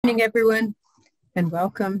evening, everyone, and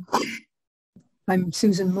welcome. I'm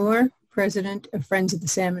Susan Moore, President of Friends of the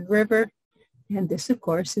Salmon River, and this, of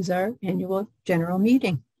course, is our annual general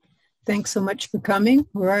meeting. Thanks so much for coming.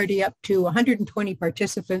 We're already up to 120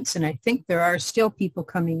 participants, and I think there are still people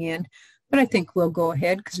coming in, but I think we'll go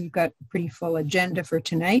ahead because we've got a pretty full agenda for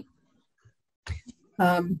tonight.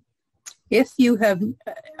 If you have,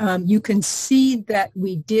 you can see that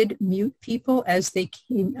we did mute people as they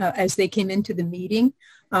came into the meeting.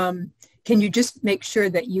 Can you just make sure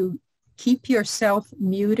that you keep yourself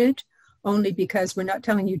muted? Only because we're not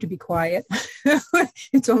telling you to be quiet.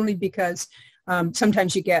 It's only because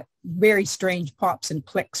sometimes you get very strange pops and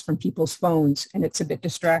clicks from people's phones, and it's a bit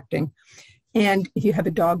distracting. And if you have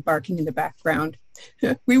a dog barking in the background,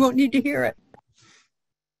 we won't need to hear it.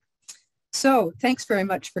 So thanks very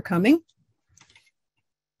much for coming.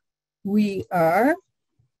 We are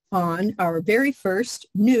on our very first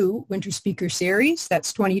new winter speaker series.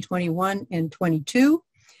 That's 2021 and 22.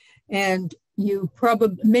 And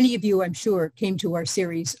many of you, I'm sure, came to our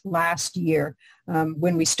series last year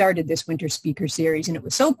when we started this winter speaker series, and it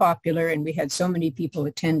was so popular and we had so many people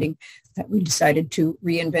attending that we decided to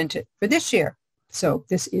reinvent it for this year. So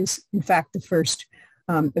this is, in fact, the first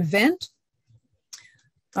event.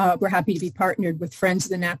 We're happy to be partnered with Friends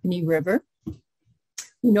of the Napanee River.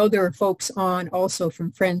 We know there are folks on also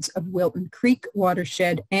from Friends of Wilton Creek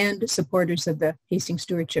Watershed and supporters of the Hastings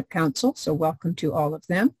Stewardship Council, so welcome to all of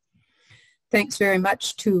them. Thanks very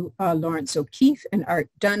much to Lawrence O'Keefe and Art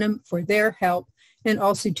Dunham for their help, and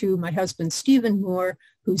also to my husband, Stephen Moore,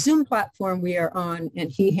 whose Zoom platform we are on,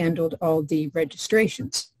 and he handled all the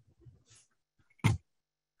registrations.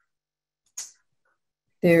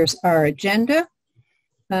 There's our agenda.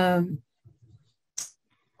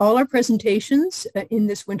 All our presentations in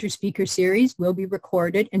this winter speaker series will be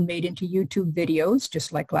recorded and made into YouTube videos,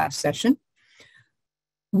 just like last session.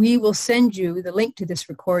 We will send you the link to this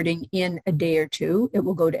recording in a day or two. It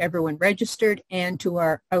will go to everyone registered and to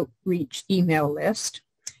our outreach email list.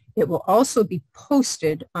 It will also be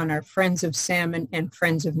posted on our Friends of Salmon and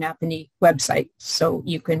Friends of Napanee website, so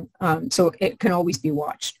you can so it can always be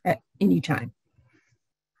watched at any time.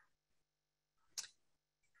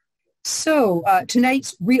 So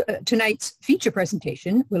tonight's feature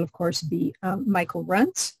presentation will, of course, be Michael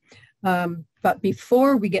Runtz. But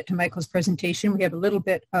before we get to Michael's presentation, we have a little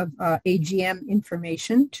bit of AGM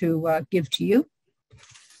information to give to you.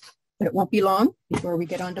 But it won't be long before we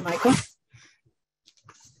get on to Michael.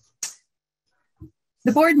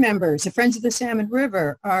 The board members of Friends of the Salmon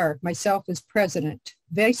River are myself as president,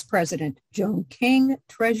 vice president Joan King,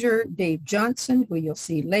 treasurer Dave Johnson, who you'll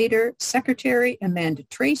see later, secretary Amanda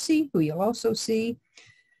Tracy, who you'll also see.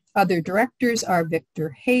 Other directors are Victor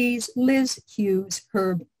Hayes, Liz Hughes,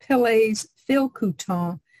 Herb Pillais, Phil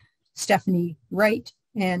Couton, Stephanie Wright,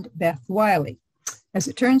 and Beth Wiley. As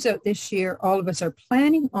it turns out this year, all of us are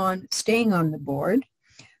planning on staying on the board,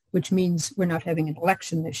 which means we're not having an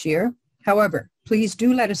election this year. However, please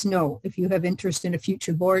do let us know if you have interest in a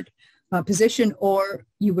future board position or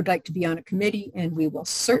you would like to be on a committee, and we will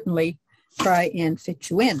certainly try and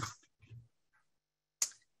fit you in.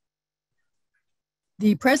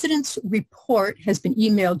 The President's report has been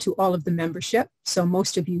emailed to all of the membership, so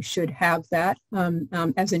most of you should have that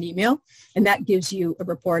as an email, and that gives you a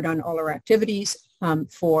report on all our activities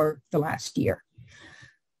for the last year.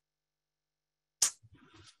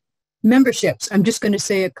 Memberships. I'm just going to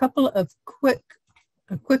say a quick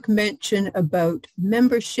mention about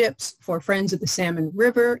memberships for Friends of the Salmon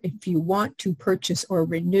River. If you want to purchase or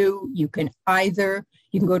renew, you can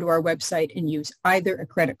go to our website and use either a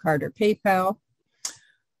credit card or PayPal,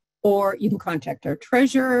 or you can contact our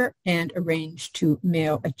treasurer and arrange to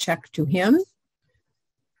mail a check to him.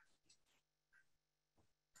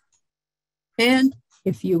 And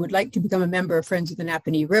if you would like to become a member of Friends of the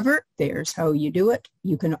Napanee River, there's how you do it.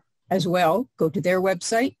 You can as well go to their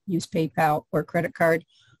website, use PayPal or credit card,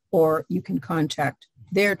 or you can contact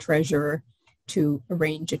their treasurer to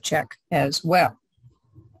arrange a check as well.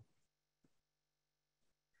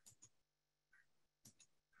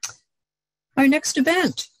 Our next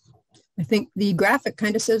event, I think the graphic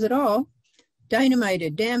kind of says it all.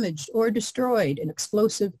 Dynamited, damaged, or destroyed, an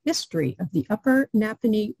explosive history of the Upper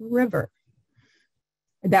Napanee River.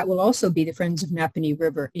 That will also be the Friends of Napanee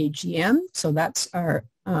River AGM. So that's our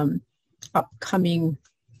upcoming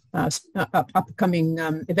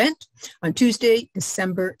event on Tuesday,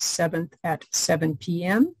 December 7th at 7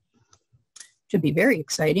 p.m. Should be very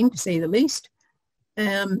exciting, to say the least.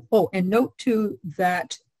 And note too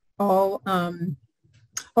that all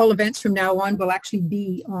events from now on will actually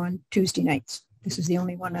be on Tuesday nights. This is the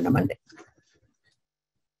only one on a Monday.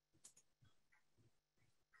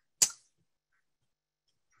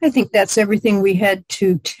 I think that's everything we had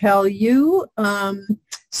to tell you.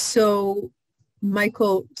 So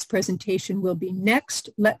Michael's presentation will be next.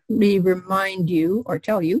 Let me remind you or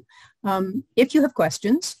tell you, if you have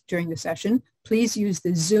questions during the session, please use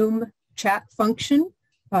the Zoom chat function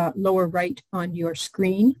lower right on your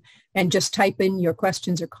screen and just type in your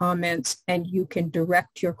questions or comments, and you can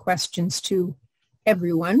direct your questions to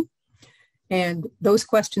everyone. And those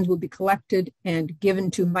questions will be collected and given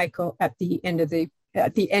to Michael at the end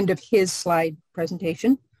of his slide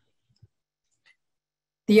presentation.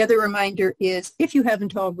 The other reminder is, if you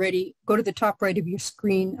haven't already, go to the top right of your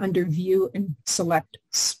screen under View and select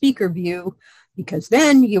Speaker View, because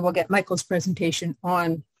then you will get Michael's presentation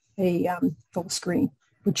on a full screen,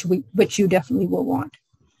 which you definitely will want.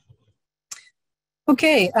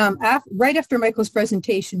 Okay, right after Michael's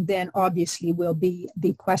presentation, then obviously will be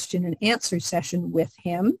the question and answer session with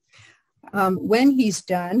him. When he's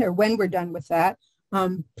done, or when we're done with that,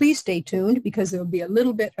 please stay tuned, because there will be a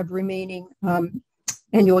little bit of remaining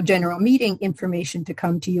annual general meeting information to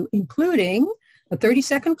come to you, including a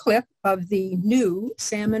 30-second clip of the new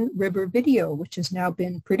Salmon River video, which has now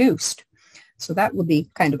been produced. So that will be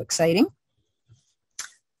kind of exciting.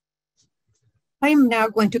 I am now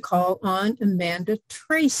going to call on Amanda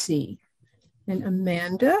Tracy. And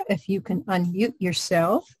Amanda, if you can unmute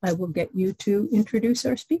yourself, I will get you to introduce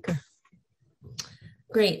our speaker.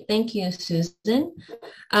 Great. Thank you, Susan.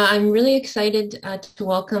 I'm really excited to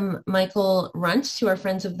welcome Michael Runtz to our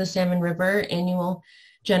Friends of the Salmon River annual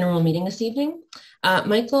general meeting this evening.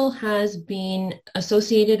 Michael has been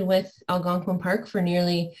associated with Algonquin Park for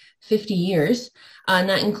nearly 50 years, and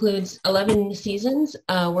that includes 11 seasons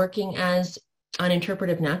working as an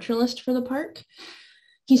interpretive naturalist for the park.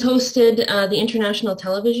 He's hosted the international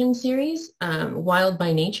television series, Wild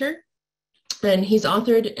by Nature, and he's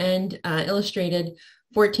authored and illustrated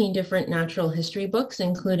 14 different natural history books,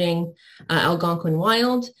 including Algonquin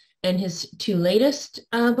Wild, and his two latest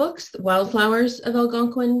books, Wildflowers of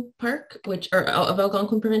Algonquin Park, of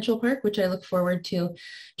Algonquin Provincial Park, which I look forward to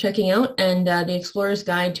checking out, and The Explorer's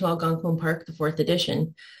Guide to Algonquin Park, the 4th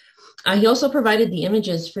edition. He also provided the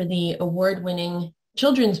images for the award-winning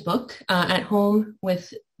children's book, At Home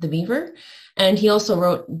with the Beaver, and he also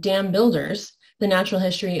wrote Dam Builders, the natural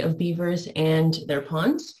history of beavers and their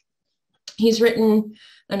ponds. He's written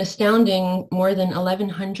an astounding more than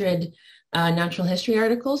 1,100 natural history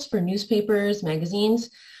articles for newspapers, magazines,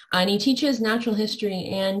 and he teaches natural history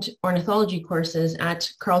and ornithology courses at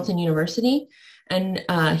Carleton University, and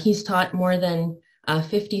he's taught more than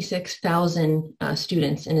 56,000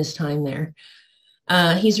 students in his time there.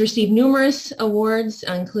 He's received numerous awards,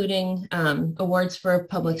 including awards for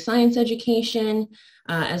public science education,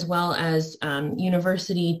 as well as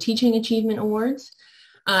university teaching achievement awards.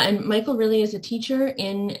 And Michael really is a teacher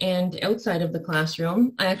in and outside of the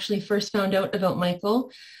classroom. I actually first found out about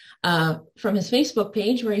Michael from his Facebook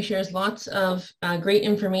page, where he shares lots of great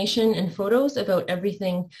information and photos about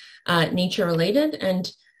everything nature related. And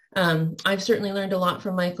I've certainly learned a lot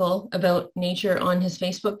from Michael about nature on his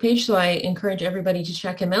Facebook page, so I encourage everybody to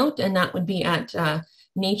check him out, and that would be at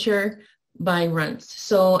Nature by Runtz.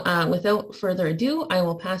 So without further ado, I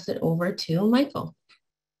will pass it over to Michael.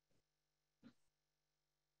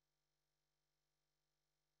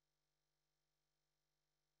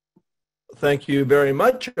 Thank you very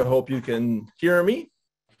much. I hope you can hear me.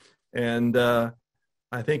 And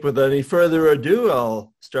I think without any further ado,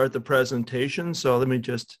 I'll start the presentation. So let me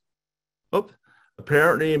just,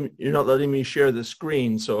 apparently you're not letting me share the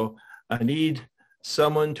screen. So I need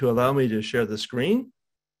someone to allow me to share the screen.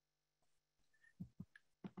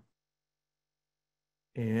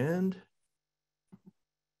 And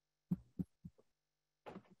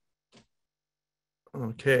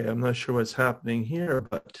okay, I'm not sure what's happening here,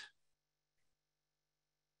 but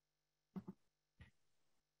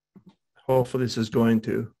hopefully this is going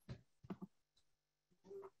to.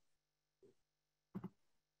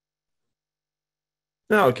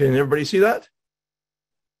 Now, can everybody see that?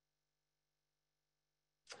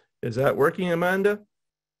 Is that working, Amanda?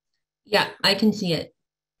 Yeah, I can see it.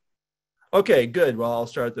 Okay, good. Well, I'll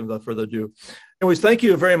start them without further ado. Anyways, thank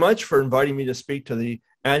you very much for inviting me to speak to the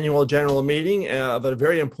annual general meeting of a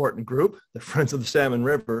very important group, the Friends of the Salmon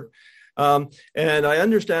River. And I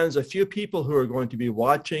understand there's a few people who are going to be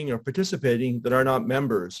watching or participating that are not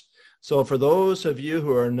members. So for those of you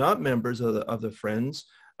who are not members of the Friends,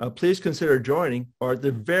 please consider joining, or at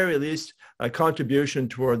the very least, a contribution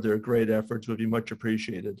toward their great efforts would be much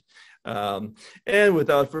appreciated. And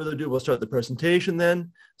without further ado, we'll start the presentation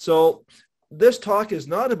then. So this talk is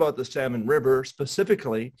not about the Salmon River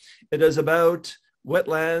specifically. It is about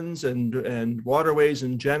wetlands and waterways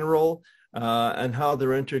in general, and how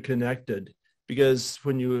they're interconnected. Because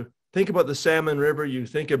when you think about the Salmon River, you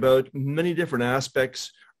think about many different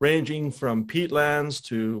aspects, ranging from peatlands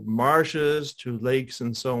to marshes to lakes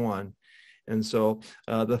and so on. And so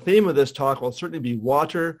the theme of this talk will certainly be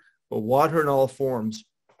water, but water in all forms.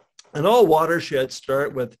 And all watersheds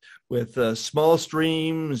start with small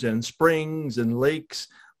streams and springs and lakes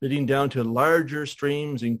leading down to larger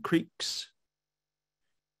streams and creeks.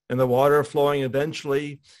 And the water flowing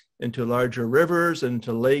eventually into larger rivers and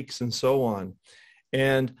into lakes and so on.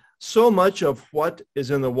 And so much of what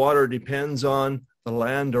is in the water depends on the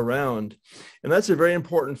land around. And that's a very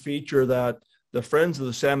important feature that the Friends of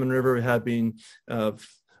the Salmon River have been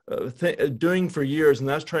doing for years, and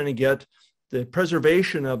that's trying to get the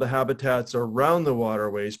preservation of the habitats around the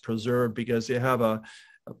waterways preserved, because they have a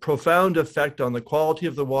profound effect on the quality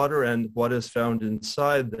of the water and what is found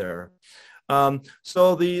inside there.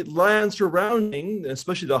 So the land surrounding,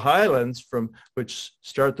 especially the highlands from which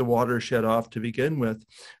start the watershed off to begin with,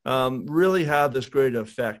 really have this great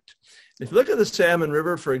effect. If you look at the Salmon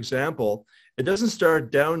River, for example, it doesn't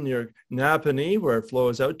start down near Napanee, where it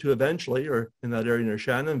flows out to eventually, or in that area near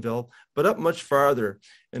Shannonville, but up much farther.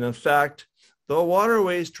 And in fact, the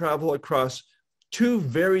waterways travel across two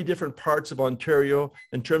very different parts of Ontario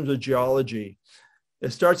in terms of geology.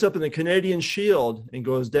 It starts up in the Canadian Shield and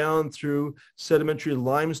goes down through sedimentary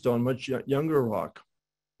limestone, much younger rock.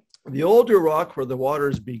 The older rock, where the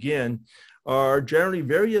waters begin, are generally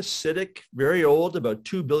very acidic, very old, about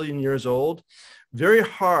 2 billion years old, very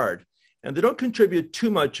hard, and they don't contribute too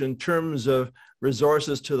much in terms of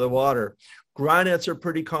resources to the water. Granites are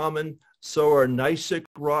pretty common, so are gneissic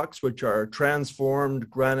rocks, which are transformed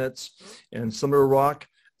granites and similar rock.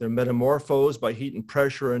 They're metamorphosed by heat and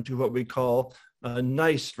pressure into what we call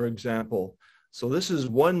gneiss, for example. So this is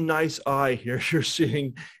one nice eye here you're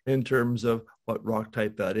seeing in terms of what rock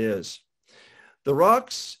type that is. The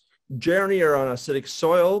rocks generally are on acidic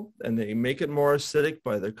soil, and they make it more acidic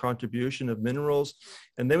by their contribution of minerals.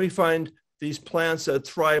 And then we find these plants that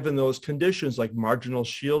thrive in those conditions, like marginal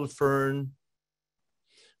shield fern,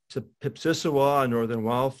 to Pipsissewa, a northern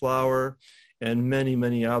wildflower, and many,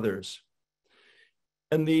 many others.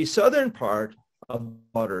 In the southern part of the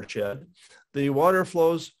watershed, the water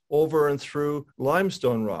flows over and through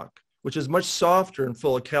limestone rock, which is much softer and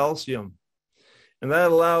full of calcium. And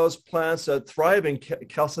that allows plants that thrive in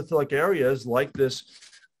calciphilic areas like this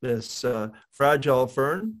fragile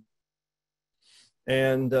fern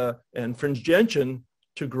and fringed gentian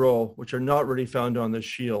to grow, which are not really found on the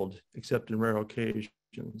shield, except in rare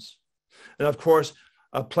occasions. And of course,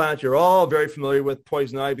 a plant you're all very familiar with,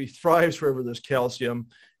 poison ivy, thrives wherever there's calcium.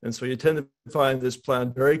 And so you tend to find this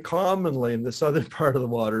plant very commonly in the southern part of the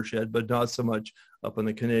watershed, but not so much up in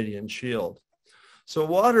the Canadian Shield. So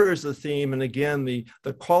water is the theme, and again, the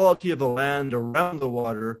quality of the land around the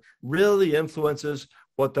water really influences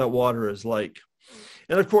what that water is like.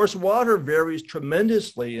 And of course, water varies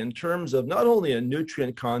tremendously in terms of not only in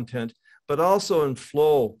nutrient content, but also in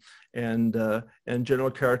flow and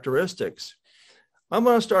general characteristics. I'm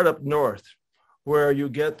going to start up north, where you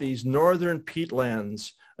get these northern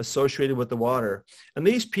peatlands associated with the water. And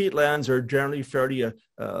these peatlands are generally fairly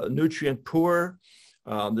nutrient poor.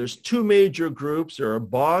 There's two major groups. There are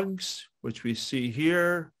bogs, which we see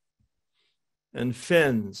here, and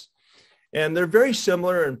fens. And they're very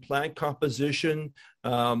similar in plant composition.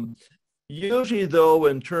 Usually, though,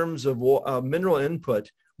 in terms of mineral input,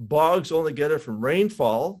 bogs only get it from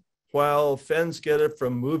rainfall, while fens get it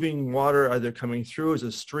from moving water either coming through as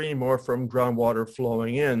a stream or from groundwater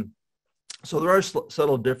flowing in. So there are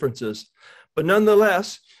subtle differences. But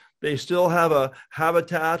nonetheless, they still have a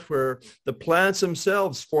habitat where the plants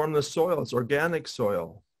themselves form the soil. It's organic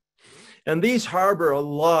soil. And these harbor a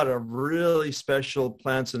lot of really special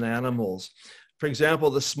plants and animals. For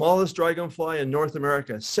example, the smallest dragonfly in North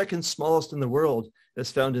America, second smallest in the world,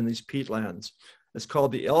 is found in these peatlands. It's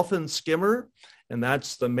called the elfin skimmer, and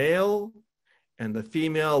that's the male, and the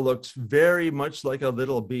female looks very much like a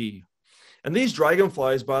little bee. And these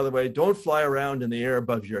dragonflies, by the way, don't fly around in the air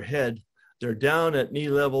above your head. They're down at knee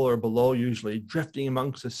level or below, usually drifting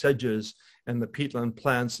amongst the sedges and the peatland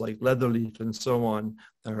plants like leatherleaf and so on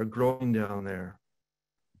that are growing down there.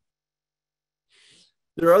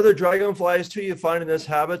 There are other dragonflies too you find in this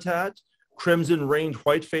habitat. Crimson ringed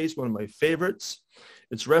whiteface, one of my favorites.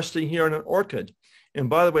 It's resting here on an orchid. And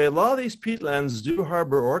by the way, a lot of these peatlands do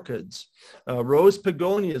harbor orchids. Rose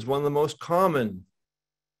pegonia is one of the most common.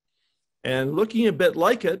 And looking a bit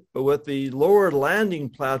like it, but with the lower landing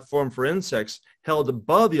platform for insects held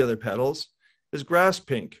above the other petals, is grass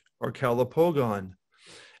pink or calopogon.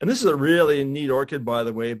 And this is a really neat orchid, by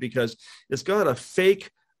the way, because it's got a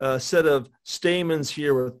fake set of stamens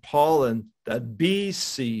here with pollen that bees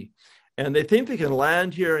see. And they think they can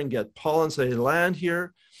land here and get pollen, so they land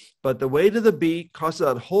here. But the weight of the bee causes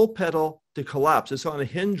that whole petal to collapse. It's on a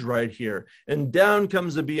hinge right here. And down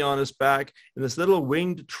comes the bee on its back in this little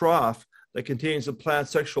winged trough that contains the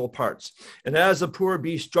plant's sexual parts. And as the poor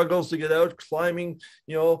bee struggles to get out, climbing,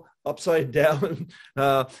 upside down,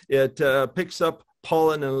 it picks up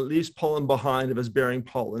pollen and leaves pollen behind if it's bearing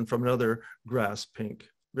pollen from another grass pink.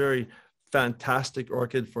 Very fantastic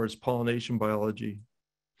orchid for its pollination biology.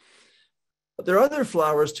 But there are other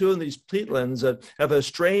flowers too in these peatlands that have a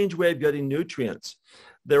strange way of getting nutrients.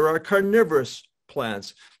 There are carnivorous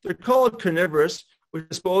plants. They're called carnivorous, which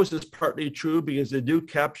I suppose is partly true because they do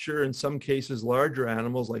capture, in some cases, larger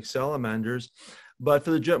animals like salamanders. But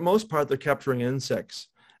for the most part, they're capturing insects,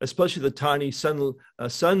 especially the tiny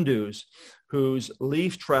sundews, whose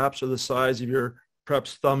leaf traps are the size of your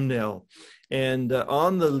perhaps thumbnail. And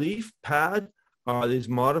on the leaf pad are these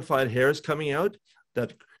modified hairs coming out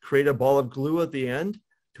that create a ball of glue at the end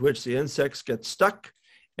to which the insects get stuck.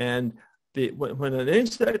 And when an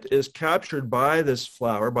insect is captured by this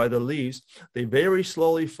flower, by the leaves, they very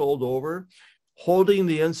slowly fold over, holding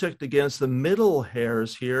the insect against the middle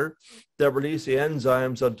hairs here that release the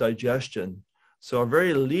enzymes of digestion. So a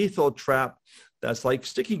very lethal trap that's like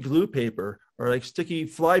sticky glue paper or like sticky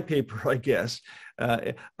fly paper, I guess,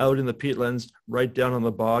 out in the peatlands, right down on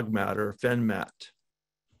the bog mat or fen mat.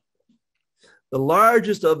 The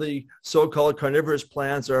largest of the so-called carnivorous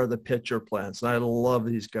plants are the pitcher plants, and I love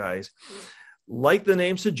these guys. Like the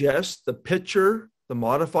name suggests, the pitcher, the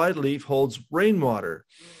modified leaf, holds rainwater,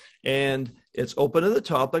 and it's open at the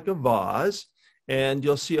top like a vase, and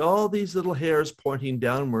you'll see all these little hairs pointing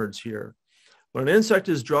downwards here. When an insect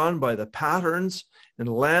is drawn by the patterns and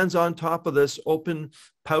lands on top of this open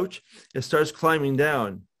pouch, it starts climbing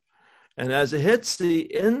down. And as it hits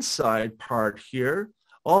the inside part here,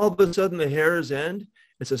 all of a sudden the hairs end.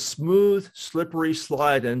 It's a smooth, slippery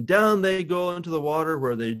slide, and down they go into the water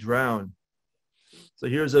where they drown. So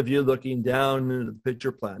here's a view looking down into the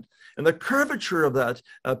pitcher plant. And the curvature of that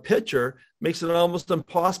pitcher makes it almost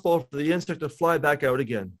impossible for the insect to fly back out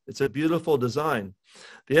again. It's a beautiful design.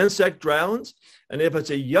 The insect drowns, and if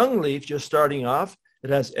it's a young leaf just starting off,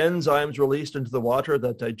 it has enzymes released into the water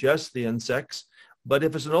that digest the insects. But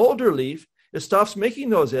if it's an older leaf, it stops making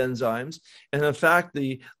those enzymes. And in fact,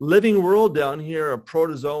 the living world down here of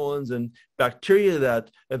protozoans and bacteria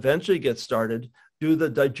that eventually get started do the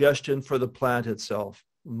digestion for the plant itself.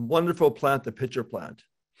 Wonderful plant, the pitcher plant.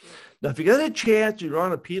 Now, if you get a chance, you're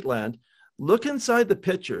on a peatland, look inside the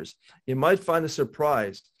pitchers. You might find a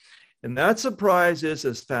surprise. And that surprise is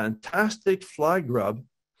this fantastic fly grub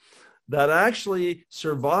that actually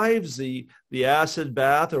survives the acid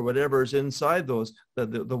bath or whatever is inside those,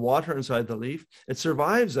 the water inside the leaf. It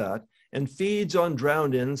survives that and feeds on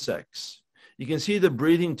drowned insects. You can see the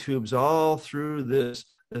breathing tubes all through this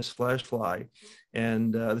flesh fly.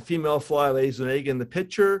 And the female fly lays an egg in the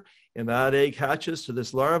pitcher, and that egg hatches to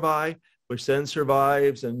this larvae, which then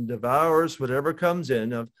survives and devours whatever comes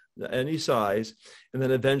in of any size, and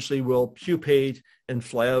then eventually will pupate and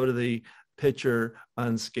fly out of the pitcher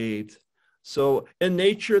unscathed. So in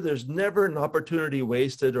nature, there's never an opportunity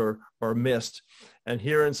wasted or missed. And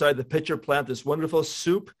here inside the pitcher plant, this wonderful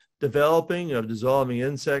soup developing of dissolving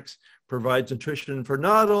insects provides nutrition for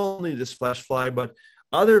not only this flesh fly, but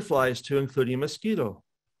other flies too, including mosquito.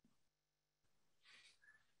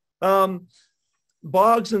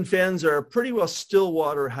 Bogs and fens are pretty well still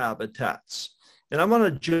water habitats. And I'm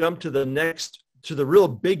going to jump to the real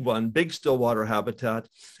big one, big still water habitat.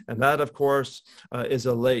 And that, of course, is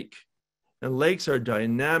a lake. And lakes are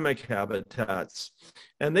dynamic habitats.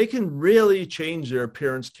 And they can really change their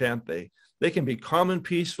appearance, can't they? They can be calm and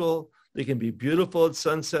peaceful. They can be beautiful at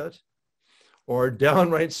sunset, or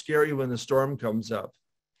downright scary when the storm comes up.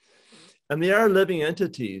 And they are living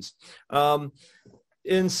entities.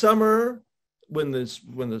 In summer, when there's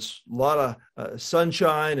a lot of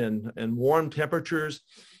sunshine and warm temperatures,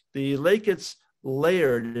 the lake gets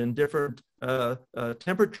layered in different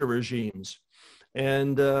temperature regimes.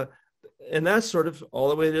 And that's sort of all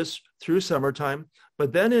the way it is through summertime.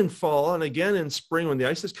 But then in fall and again in spring, when the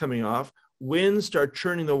ice is coming off, winds start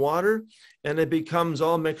churning the water and it becomes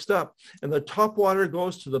all mixed up. And the top water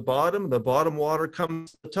goes to the bottom water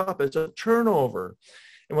comes to the top. It's a turnover.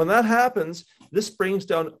 And when that happens, this brings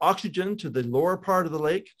down oxygen to the lower part of the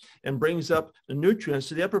lake and brings up the nutrients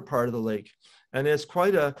to the upper part of the lake. And it's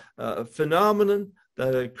quite a phenomenon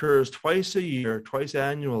that occurs twice a year, twice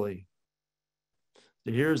annually.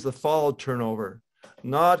 So here's the fall turnover.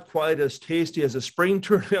 Not quite as tasty as a spring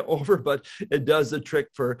turnover, but it does the trick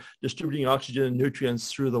for distributing oxygen and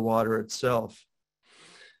nutrients through the water itself.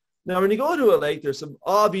 Now, when you go to a lake, there's some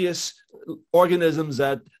obvious organisms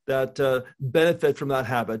that benefit from that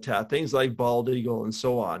habitat, things like bald eagle and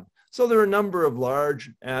so on. So there are a number of large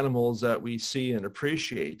animals that we see and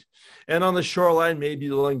appreciate. And on the shoreline, maybe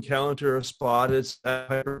you'll encounter a spotted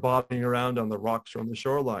sandpiper bobbing around on the rocks on the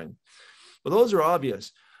shoreline. But those are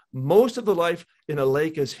obvious. Most of the life in a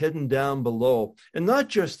lake is hidden down below, and not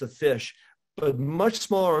just the fish, but much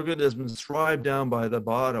smaller organisms thrive down by the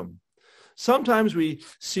bottom. Sometimes we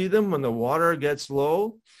see them when the water gets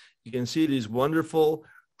low. You can see these wonderful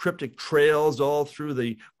cryptic trails all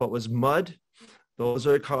through what was mud. Those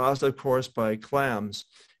are caused, of course, by clams.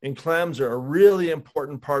 And clams are a really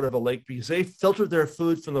important part of a lake because they filter their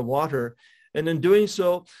food from the water. And in doing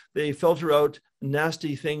so, they filter out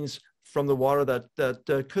nasty things from the water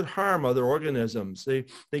that could harm other organisms.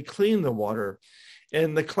 They clean the water.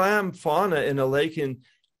 And the clam fauna in a lake can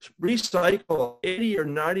recycle 80 or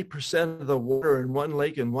 90% of the water in one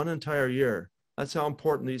lake in one entire year. That's how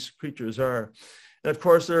important these creatures are. And of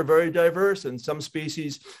course, they're very diverse, and some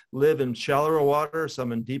species live in shallower water,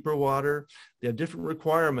 some in deeper water. They have different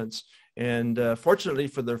requirements. And fortunately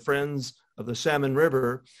for their friends of the Salmon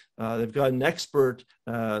River, they've got an expert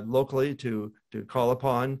locally to call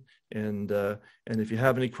upon. And if you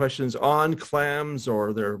have any questions on clams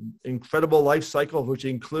or their incredible life cycle, which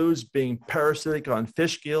includes being parasitic on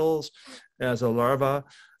fish gills as a larva,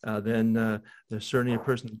 then there's certainly a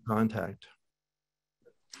person to contact.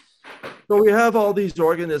 So we have all these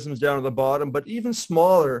organisms down at the bottom, but even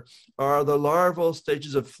smaller are the larval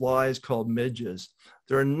stages of flies called midges.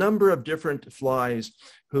 There are a number of different flies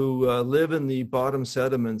who live in the bottom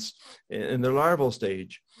sediments in their larval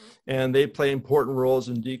stage, and they play important roles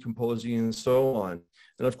in decomposing and so on.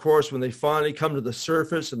 And of course, when they finally come to the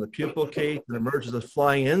surface and the pupillate and emerge as a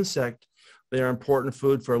flying insect, they are important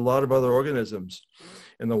food for a lot of other organisms.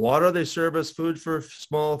 In the water, they serve as food for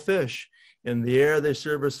small fish. In the air, they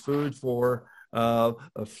serve as food for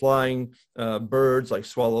flying birds like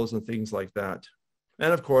swallows and things like that.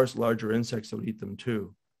 And of course, larger insects that eat them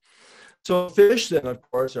too. So fish then, of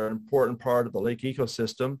course, are an important part of the lake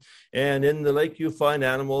ecosystem. And in the lake, you find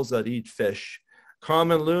animals that eat fish.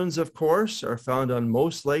 Common loons, of course, are found on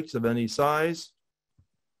most lakes of any size.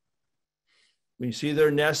 We see their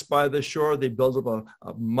nests by the shore. They build up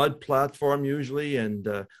a mud platform usually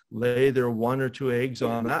and lay their 1 or 2 eggs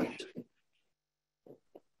on that.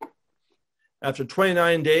 After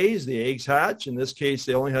 29 days, the eggs hatch. In this case,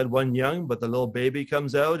 they only had 1 young, but the little baby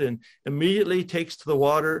comes out and immediately takes to the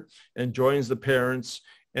water and joins the parents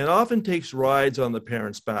and often takes rides on the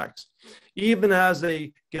parents' backs. Even as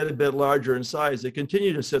they get a bit larger in size, they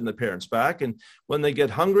continue to sit on the parents' back. And when they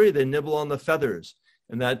get hungry, they nibble on the feathers.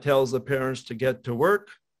 And that tells the parents to get to work.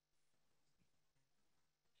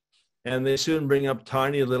 And they soon bring up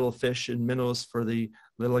tiny little fish and minnows for the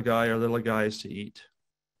little guy or little guys to eat.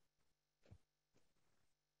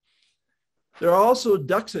 There are also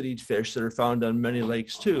ducks that eat fish that are found on many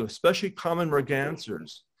lakes too, especially common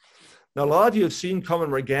mergansers. Now, a lot of you have seen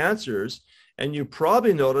common mergansers, and you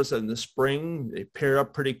probably noticed that in the spring, they pair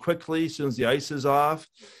up pretty quickly as soon as the ice is off,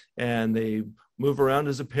 and they move around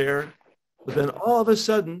as a pair. But then all of a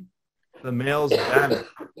sudden, the males vanish.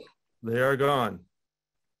 They are gone.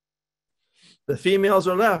 The females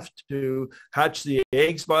are left to hatch the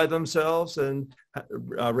eggs by themselves and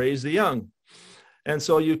raise the young. And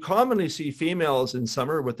so you commonly see females in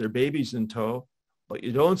summer with their babies in tow, but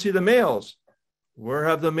you don't see the males. Where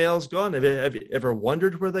have the males gone? Have you ever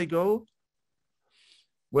wondered where they go?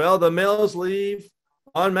 Well, the males leave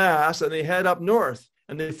en masse and they head up north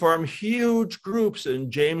and they form huge groups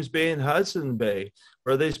in James Bay and Hudson Bay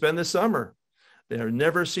where they spend the summer. They are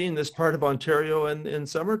never seen this part of Ontario in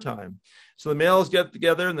summertime. So the males get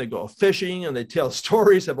together and they go fishing and they tell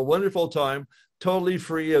stories, have a wonderful time, totally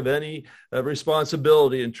free of any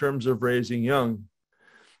responsibility in terms of raising young.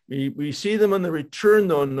 We see them on the return,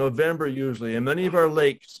 though, in November usually, and many of our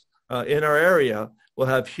lakes in our area will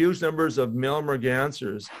have huge numbers of male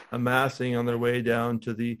mergansers amassing on their way down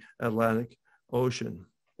to the Atlantic Ocean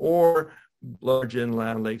or large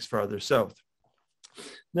inland lakes farther south.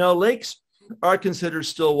 Now, lakes are considered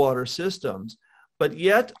still water systems, but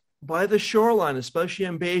yet by the shoreline, especially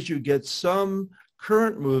in bays, you get some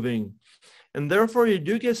current moving. And therefore, you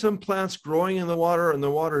do get some plants growing in the water on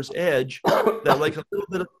the water's edge that like a little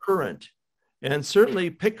bit of current. And certainly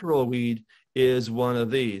pickerel weed is one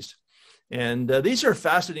of these. And these are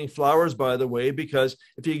fascinating flowers, by the way, because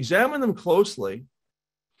if you examine them closely,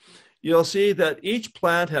 you'll see that each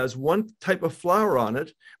plant has one type of flower on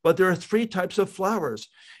it, but there are 3 types of flowers.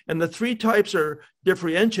 And the 3 types are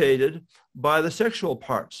differentiated by the sexual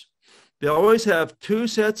parts. They always have 2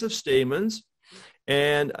 sets of stamens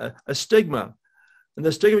and a stigma. And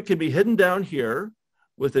the stigma can be hidden down here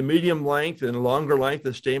with a medium length and longer length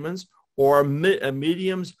of stamens, or a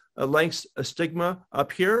medium length stigma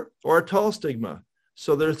up here, or a tall stigma.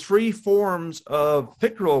 So there are 3 forms of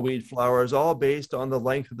pickerel weed flowers, all based on the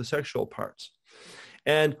length of the sexual parts.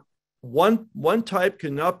 And one type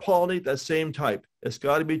cannot pollinate that same type. It's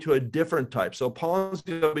got to be to a different type. So pollen is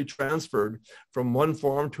going to be transferred from one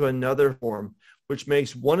form to another form, which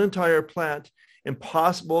makes one entire plant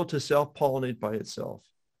impossible to self-pollinate by itself.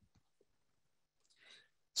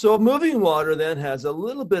 So moving water then has a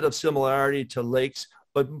little bit of similarity to lakes,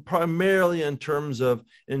 but primarily in terms of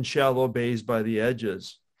in shallow bays by the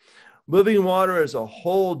edges. Moving water is a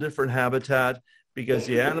whole different habitat because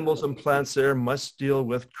the animals and plants there must deal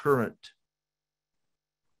with current.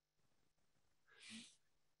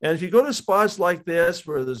 And if you go to spots like this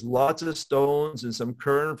where there's lots of stones and some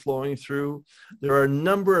current flowing through, there are a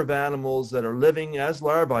number of animals that are living as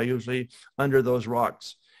larvae usually under those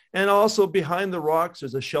rocks. And also behind the rocks,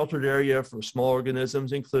 there's a sheltered area for small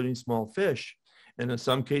organisms, including small fish, and in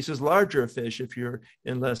some cases, larger fish if you're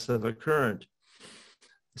in less of a current.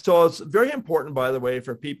 So it's very important, by the way,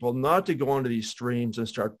 for people not to go into these streams and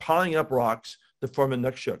start piling up rocks to form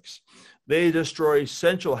inuksuks. They destroy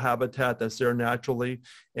essential habitat that's there naturally,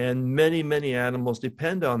 and many, many animals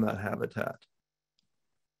depend on that habitat,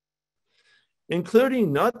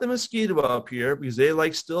 including not the mosquito up here, because they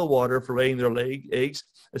like still water for laying their eggs,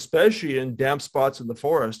 especially in damp spots in the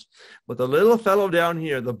forest. But the little fellow down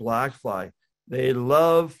here, the black fly, they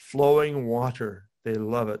love flowing water. They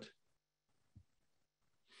love it.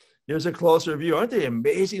 Here's a closer view. Aren't they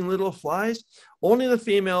amazing little flies? Only the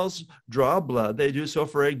females draw blood. They do so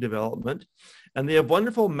for egg development. And they have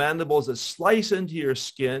wonderful mandibles that slice into your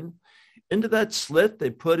skin. Into that slit,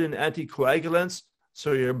 they put in anticoagulants,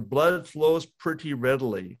 so your blood flows pretty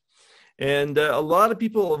readily. And a lot of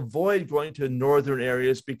people avoid going to northern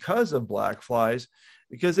areas because of black flies,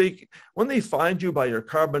 because when they find you by your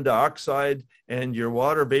carbon dioxide and your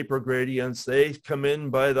water vapor gradients, they come in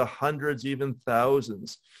by the hundreds, even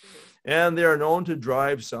thousands. And they are known to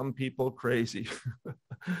drive some people crazy.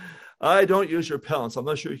 I don't use repellents. I'm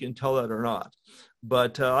not sure you can tell that or not.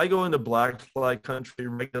 But I go into black fly country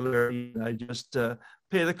regularly, and I just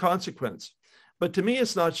pay the consequence. But to me,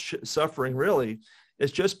 it's not suffering, really.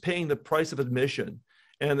 It's just paying the price of admission.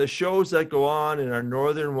 And the shows that go on in our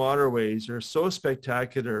northern waterways are so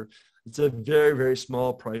spectacular. It's a very, very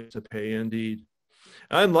small price to pay indeed.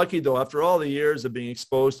 I'm lucky, though, after all the years of being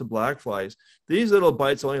exposed to black flies, these little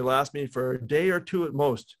bites only last me for a day or 2 at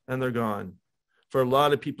most, and they're gone. For a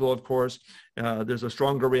lot of people, of course, there's a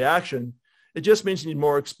stronger reaction. It just means you need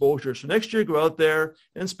more exposure. So next year, go out there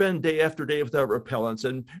and spend day after day without repellents,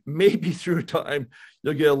 and maybe through time,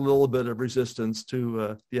 you'll get a little bit of resistance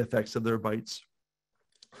to the effects of their bites.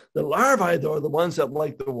 The larvae, though, are the ones that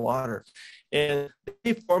like the water. And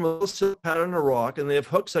they form a little silk pattern on a rock, and they have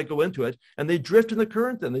hooks that go into it, and they drift in the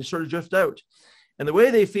current, then they sort of drift out. And the way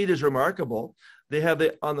they feed is remarkable. They have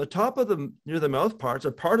on the top of them, near the mouth parts,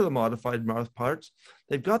 or part of the modified mouth parts,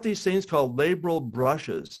 they've got these things called labral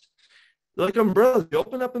brushes. They're like umbrellas. They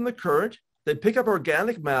open up in the current, they pick up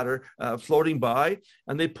organic matter floating by,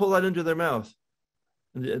 and they pull that into their mouth.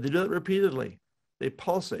 And they do that repeatedly. They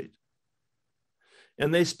pulsate.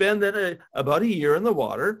 And they spend then about a year in the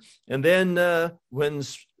water. And then when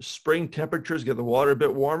spring temperatures get the water a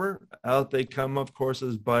bit warmer, out they come, of course,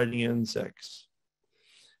 as biting insects.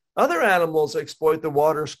 Other animals exploit the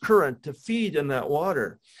water's current to feed in that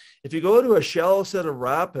water. If you go to a shallow set of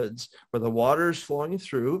rapids where the water is flowing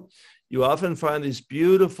through, you often find these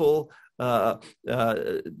beautiful net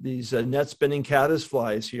spinning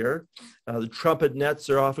caddisflies here. The trumpet nets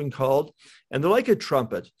are often called, and they're like a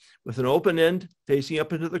trumpet with an open end facing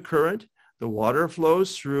up into the current. The water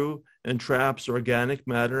flows through and traps organic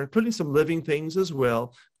matter, including some living things as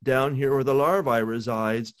well, down here where the larvae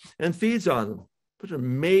resides, and feeds on them. What an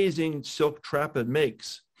amazing silk trap it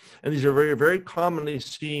makes. And these are very, very commonly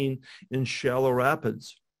seen in shallow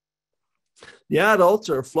rapids. The adults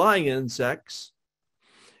are flying insects.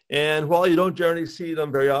 And while you don't generally see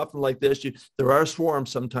them very often like this, there are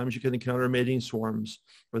swarms. Sometimes you can encounter mating swarms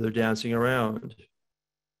where they're dancing around.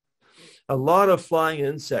 A lot of flying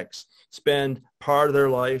insects spend part of their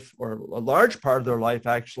life, or a large part of their life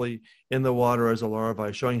actually, in the water as a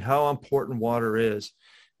larvae, showing how important water is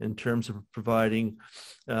in terms of providing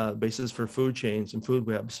basis for food chains and food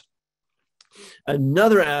webs.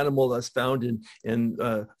 Another animal that's found in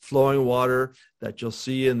flowing water that you'll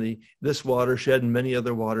see in this watershed and many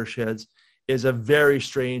other watersheds is a very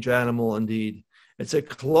strange animal indeed. It's a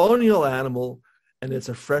colonial animal, and it's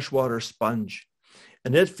a freshwater sponge.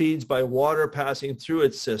 And it feeds by water passing through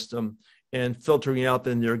its system and filtering out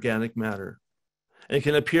the organic matter. And it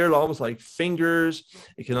can appear almost like fingers.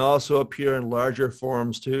 It can also appear in larger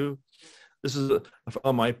forms too. This is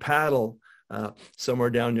on my paddle somewhere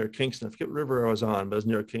down near Kingston. I forget what river I was on, but it was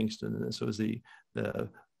near Kingston. And this was the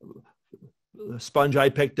sponge I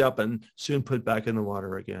picked up and soon put back in the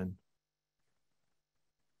water again.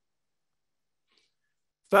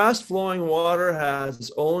 Fast-flowing water has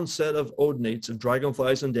its own set of odonates of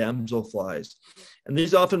dragonflies and damselflies, and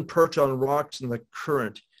these often perch on rocks in the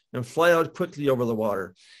current and fly out quickly over the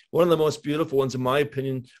water. One of the most beautiful ones, in my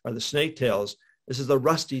opinion, are the snaketails. This is the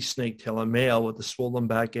rusty snaketail, a male with the swollen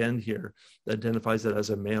back end here that identifies it as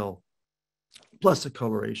a male. Plus the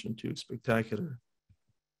coloration too, spectacular.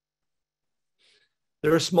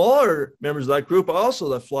 There are smaller members of that group also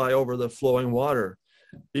that fly over the flowing water.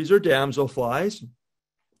 These are damselflies.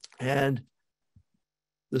 And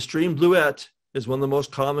the stream bluette is one of the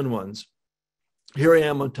most common ones. Here I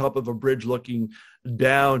am on top of a bridge looking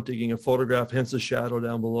down, taking a photograph, hence the shadow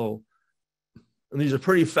down below. And these are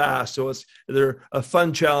pretty fast, so they're a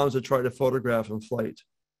fun challenge to try to photograph in flight.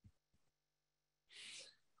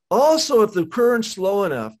 Also, if the current's slow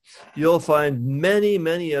enough, you'll find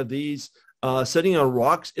many of these sitting on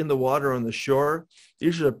rocks in the water on the shore.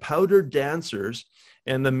 These are powdered dancers.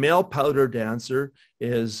 And the male powder dancer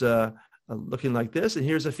is looking like this, and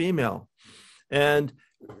here's a female. And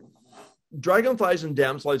dragonflies and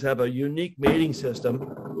damselflies have a unique mating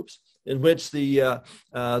system, in which the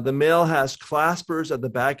male has claspers at the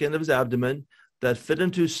back end of his abdomen that fit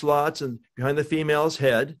into slots and behind the female's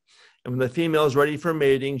head. And when the female is ready for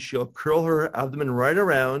mating, she'll curl her abdomen right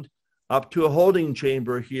around up to a holding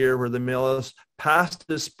chamber here, where the male has passed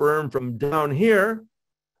the sperm from down here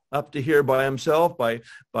up to here by himself,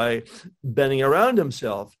 by bending around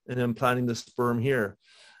himself and implanting the sperm here.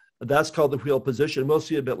 That's called the wheel position. We'll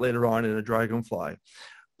see a bit later on in a dragonfly.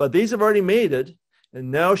 But these have already mated,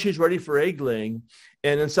 and now she's ready for egg laying.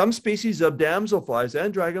 And in some species of damselflies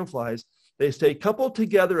and dragonflies, they stay coupled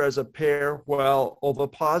together as a pair while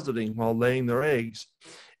ovipositing, while laying their eggs.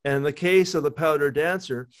 And in the case of the powder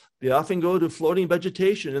dancer, they often go to floating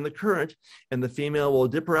vegetation in the current, and the female will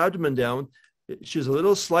dip her abdomen down. She has a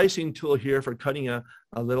little slicing tool here for cutting a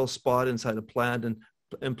little spot inside a plant and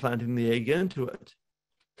implanting the egg into it.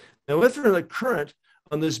 Now, with her in the current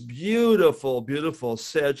on this beautiful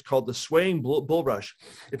sedge called the swaying bulrush,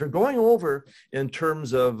 if you're going over in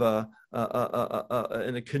terms of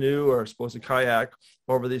in a canoe or I suppose a kayak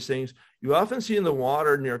over these things, you often see in the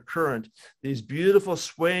water near current these beautiful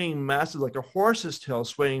swaying masses like a horse's tail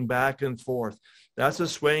swaying back and forth. That's a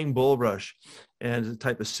swaying bulrush, and it's a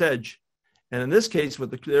type of sedge. And in this case,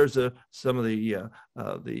 there's some of the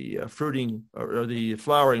fruiting or the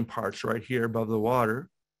flowering parts right here above the water.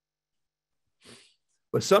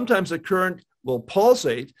 But sometimes the current will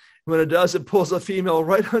pulsate. When it does, it pulls the female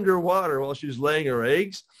right underwater while she's laying her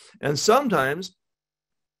eggs. And sometimes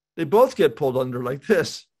they both get pulled under like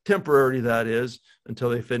this, temporarily that is, until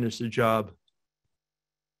they finish the job.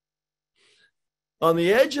 On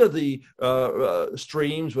the edge of the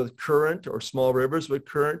streams with current or small rivers with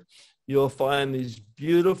current, you'll find these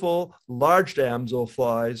beautiful large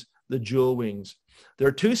damselflies, the jewel wings. There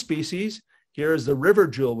are two species. Here is the river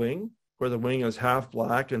jewel wing, where the wing is half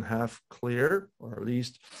black and half clear, or at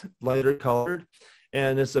least lighter colored.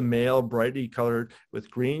 And it's a male, brightly colored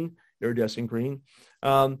with green, iridescent green.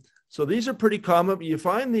 So these are pretty common. You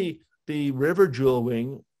find the river jewel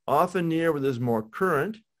wing often near where there's more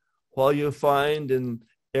current, while you find in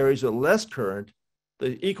areas with less current,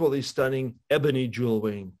 the equally stunning ebony jewel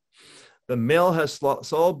wing. The male has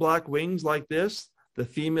solid black wings like this. The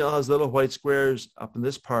female has little white squares up in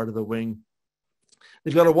this part of the wing.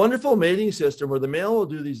 They've got a wonderful mating system where the male will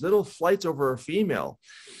do these little flights over a female.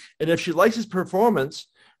 And if she likes his performance,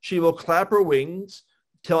 she will clap her wings,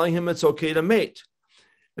 telling him it's okay to mate.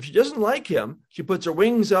 If she doesn't like him, she puts her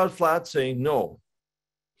wings out flat, saying no.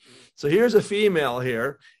 So here's a female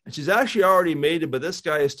here, and she's actually already mated, but this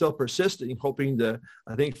guy is still persisting, hoping to,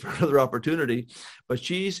 I think, for another opportunity. But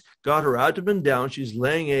she's got her abdomen down. She's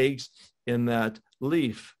laying eggs in that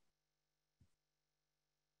leaf.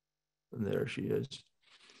 And there she is.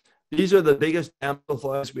 These are the biggest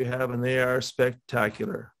damselflies we have, and they are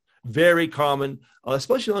spectacular. Very common,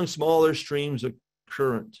 especially on smaller streams of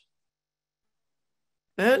current.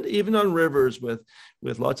 And even on rivers with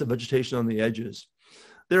lots of vegetation on the edges.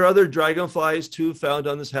 There are other dragonflies too found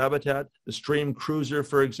on this habitat, the stream cruiser,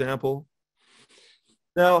 for example.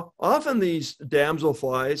 Now, often these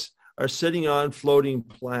damselflies are sitting on floating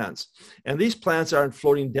plants. And these plants aren't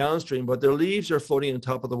floating downstream, but their leaves are floating on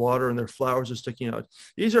top of the water and their flowers are sticking out.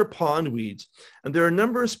 These are pond weeds. And there are a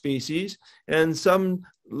number of species, and some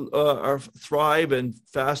thrive in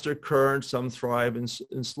faster current, some thrive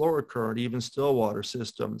in slower current, even still water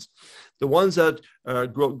systems. The ones that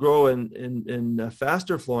grow in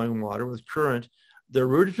faster flowing water with current, they're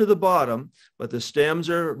rooted to the bottom, but the stems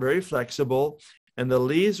are very flexible, and the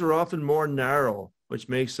leaves are often more narrow, which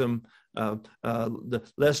makes them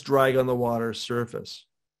less drag on the water surface.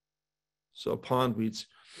 So pond weeds.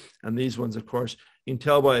 And these ones, of course, you can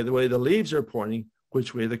tell by the way the leaves are pointing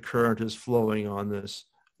which way the current is flowing on this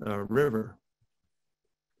river.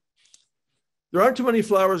 There aren't too many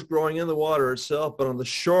flowers growing in the water itself, but on the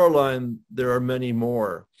shoreline, there are many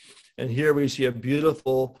more. And here we see a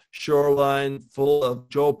beautiful shoreline full of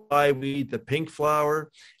Joe Pye weed, the pink flower,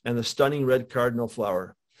 and the stunning red cardinal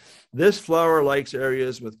flower. This flower likes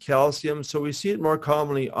areas with calcium, so we see it more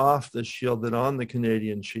commonly off the shield than on the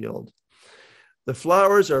Canadian shield. The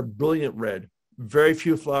flowers are brilliant red. Very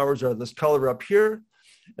few flowers are this color up here.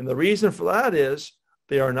 And the reason for that is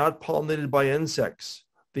they are not pollinated by insects.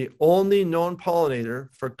 The only known pollinator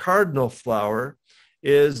for cardinal flower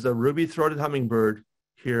is the ruby-throated hummingbird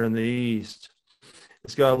here in the east.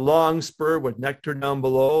 It's got a long spur with nectar down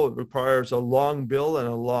below. It requires a long bill and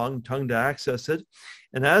a long tongue to access it.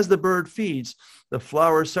 And as the bird feeds, the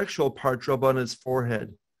flower's sexual parts rub on its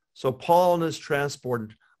forehead. So pollen is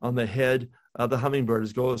transported on the head of the hummingbird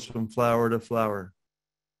as it goes from flower to flower.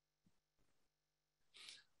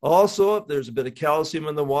 Also, if there's a bit of calcium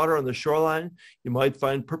in the water on the shoreline, you might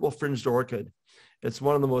find purple fringed orchid. It's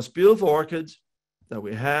one of the most beautiful orchids that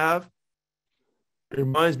we have. It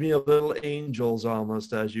reminds me of little angels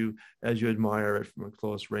almost as you admire it from a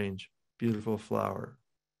close range. Beautiful flower.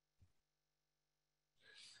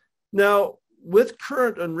 Now, with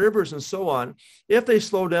current and rivers and so on, if they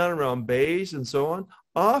slow down around bays and so on,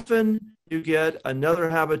 often you get another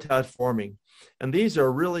habitat forming. And these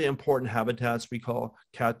are really important habitats we call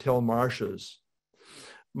cattail marshes.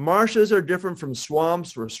 Marshes are different from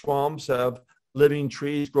swamps, where swamps have living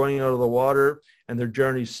trees growing out of the water and they're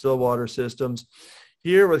generally still water systems.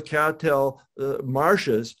 Here with cattail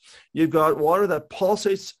marshes, you've got water that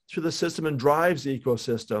pulsates through the system and drives the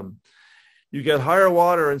ecosystem. You get higher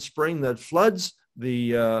water in spring that floods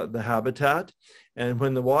the habitat, and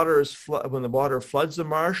when the water floods the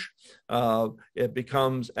marsh, it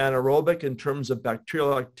becomes anaerobic in terms of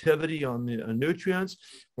bacterial activity on the nutrients.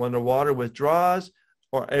 When the water withdraws,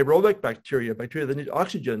 or aerobic bacteria that need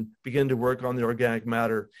oxygen, begin to work on the organic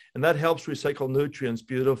matter, and that helps recycle nutrients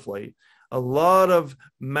beautifully. A lot of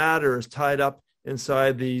matter is tied up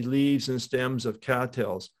inside the leaves and stems of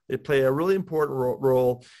cattails. They play a really important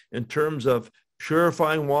role in terms of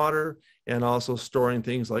purifying water and also storing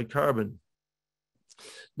things like carbon.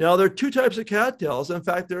 Now, there are two types of cattails. In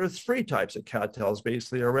fact, there are three types of cattails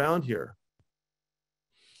basically around here.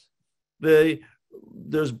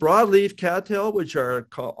 There's broadleaf cattail, which are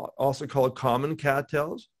also called common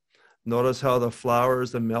cattails. Notice how the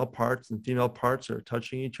flowers, the male parts and female parts are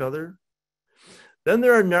touching each other. Then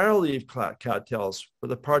there are narrowleaf cattails, where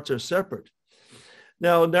the parts are separate.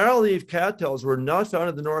 Now, narrowleaf cattails were not found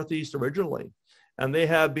in the Northeast originally, and they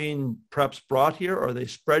have been perhaps brought here or they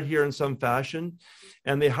spread here in some fashion,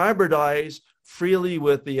 and they hybridize freely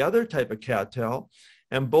with the other type of cattail,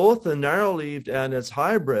 and both the narrow-leaved and its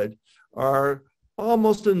hybrid are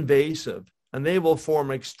almost invasive, and they will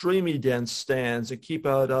form extremely dense stands that keep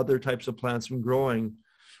out other types of plants from growing,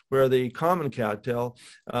 where the common cattail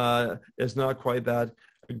is not quite that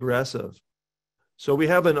aggressive. So we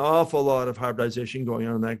have an awful lot of hybridization going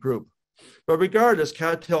on in that group. But regardless,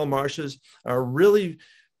 cattail marshes are really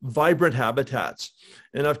vibrant habitats.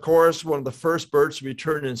 And of course, one of the first birds to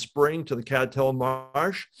return in spring to the cattail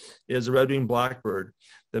marsh is the red-winged blackbird.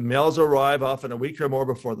 The males arrive often a week or more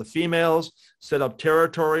before the females, set up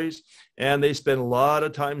territories, and they spend a lot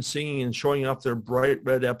of time singing and showing off their bright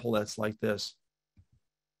red epaulets like this.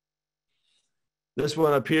 This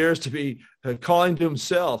one appears to be calling to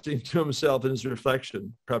himself in his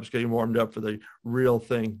reflection, perhaps getting warmed up for the real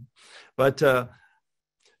thing. But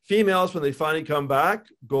females, when they finally come back,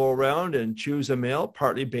 go around and choose a male,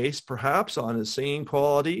 partly based perhaps on his singing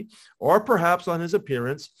quality, or perhaps on his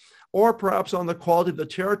appearance, or perhaps on the quality of the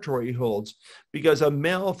territory he holds. Because a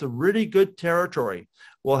male with a really good territory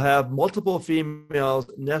will have multiple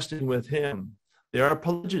females nesting with him. They are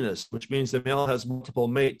polygynous, which means the male has multiple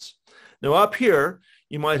mates. Now up here,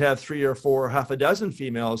 you might have 3 or 4, half a dozen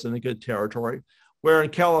females in a good territory, where in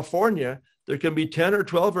California, there can be 10 or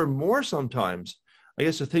 12 or more sometimes. I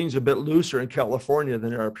guess the things are a bit looser in California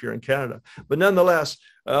than they are up here in Canada. But nonetheless,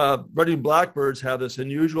 red-winged blackbirds have this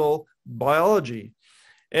unusual biology.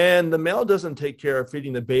 And the male doesn't take care of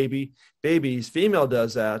feeding the babies. Female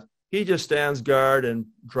does that. He just stands guard and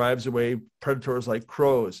drives away predators like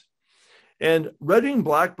crows. And red-winged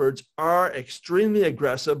blackbirds are extremely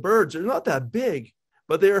aggressive birds. They're not that big,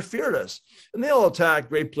 but they are fearless. And they'll attack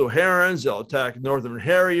great blue herons. They'll attack northern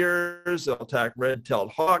harriers. They'll attack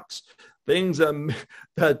red-tailed hawks, things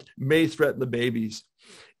that may threaten the babies.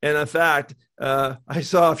 And in fact, I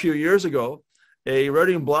saw a few years ago a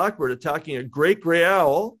red-winged blackbird attacking a great gray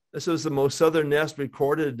owl. This was the most southern nest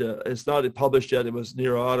recorded. It's not published yet. It was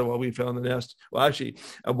near Ottawa. We found the nest. Well, actually,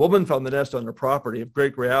 a woman found the nest on her property of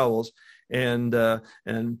great gray owls, and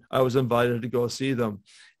I was invited to go see them.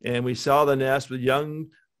 And we saw the nest with young,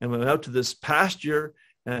 and we went out to this pasture,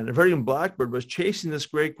 and a red-winged blackbird was chasing this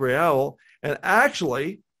great gray owl and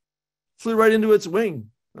actually flew right into its wing.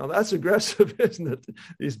 Now, that's aggressive, isn't it?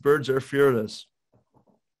 These birds are fearless.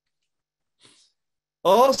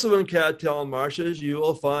 Also in cattail marshes, you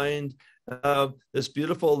will find this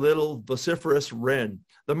beautiful little vociferous wren,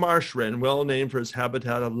 the marsh wren, well named for its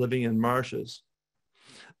habitat of living in marshes.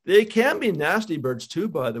 They can be nasty birds too,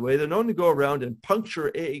 by the way. They're known to go around and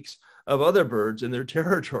puncture eggs of other birds in their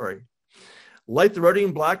territory. Like the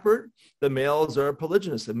red-winged blackbird, the males are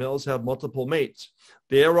polygynous. The males have multiple mates.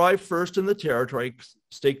 They arrive first in the territory,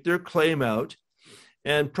 stake their claim out,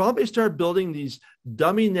 and probably start building these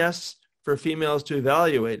dummy nests for females to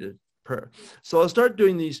evaluate it. So I'll start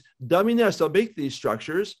doing these dummy nests. I'll make these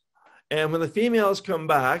structures. And when the females come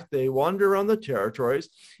back, they wander around the territories,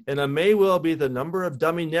 and it may well be the number of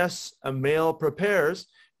dummy nests a male prepares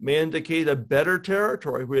may indicate a better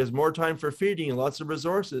territory where he has more time for feeding and lots of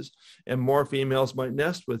resources, and more females might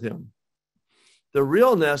nest with him. The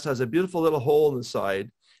real nest has a beautiful little hole in the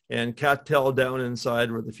side, and cattail down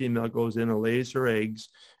inside where the female goes in and lays her eggs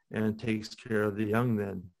and takes care of the young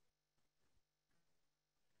then.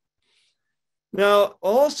 Now,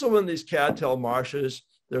 also in these cattail marshes,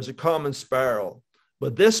 there's a common sparrow,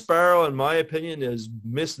 but this sparrow, in my opinion, is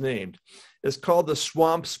misnamed. It's called the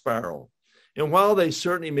swamp sparrow. And while they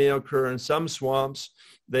certainly may occur in some swamps,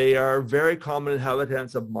 they are very common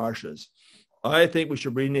inhabitants of marshes. I think we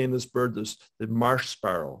should rename this bird the marsh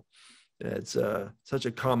sparrow. It's such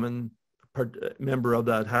a common member of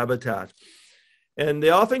that habitat. And they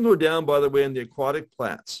often go down, by the way, in the aquatic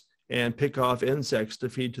plants and pick off insects to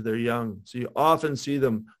feed to their young. So you often see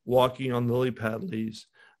them walking on lily pad leaves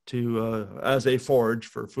as they forage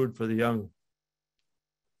for food for the young.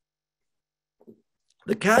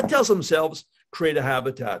 The cattails themselves create a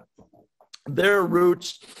habitat. Their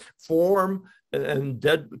roots form and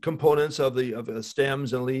dead components of the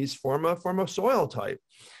stems and leaves form a soil type.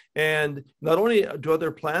 And not only do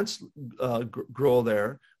other plants grow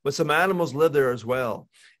there, but some animals live there as well.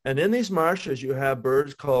 And in these marshes, you have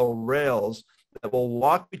birds called rails that will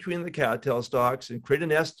walk between the cattail stalks and create a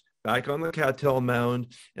nest back on the cattail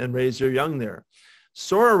mound and raise their young there.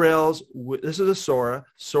 Sora rails, this is a sora.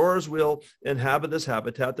 Soras will inhabit this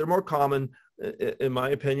habitat. They're more common, in my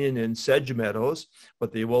opinion, in sedge meadows,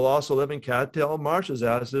 but they will also live in cattail marshes,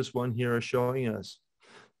 as this one here is showing us.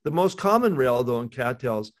 The most common rail, though, in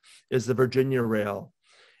cattails is the Virginia rail.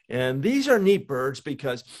 And these are neat birds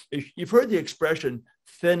because you've heard the expression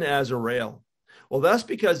thin as a rail. Well, that's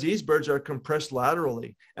because these birds are compressed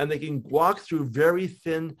laterally, and they can walk through very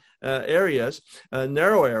thin areas,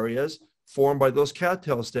 narrow areas formed by those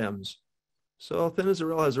cattail stems. So thin as a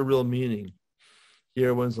rail has a real meaning.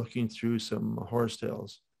 Here one's looking through some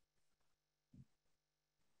horsetails.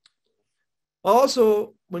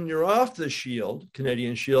 Also, when you're off the shield,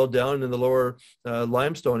 Canadian shield, down in the lower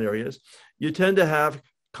limestone areas, you tend to have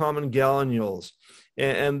common gallinules.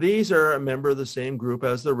 And these are a member of the same group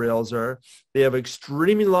as the rails are. They have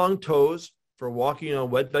extremely long toes for walking on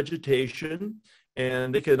wet vegetation,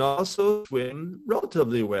 and they can also swim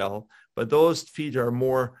relatively well, but those feet are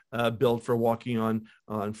more built for walking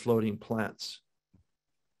on floating plants.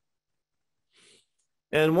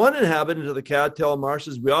 And one inhabitant of the cattail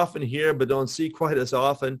marshes we often hear but don't see quite as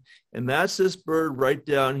often, and that's this bird right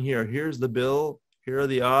down here. Here's the bill, here are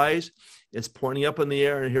the eyes. It's pointing up in the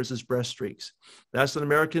air, and here's his breast streaks. That's an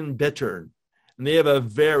American bittern, and they have a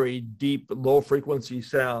very deep, low-frequency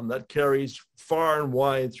sound that carries far and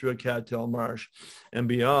wide through a cattail marsh and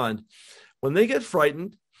beyond. When they get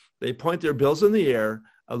frightened, they point their bills in the air,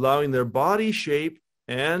 allowing their body shape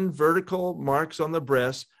and vertical marks on the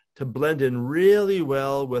breast to blend in really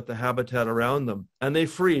well with the habitat around them. And they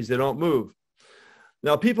freeze, they don't move.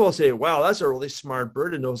 Now people say, wow, that's a really smart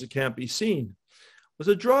bird and knows it can't be seen. was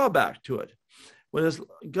a drawback to it. When it's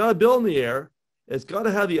got a bill in the air, it's got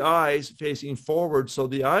to have the eyes facing forward. So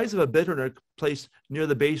the eyes of a bittern are placed near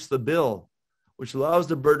the base of the bill, which allows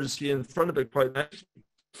the bird to see in front of it quite nicely.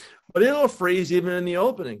 But it'll freeze even in the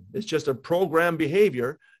opening. It's just a programmed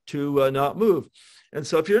behavior to not move. And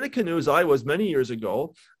so if you're in a canoe, as I was many years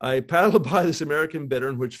ago, I paddled by this American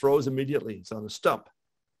bittern, which froze immediately. It's on a stump.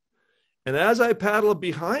 And as I paddled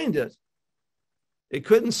behind it, it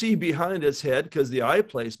couldn't see behind its head because the eye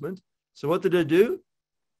placement. So what did it do?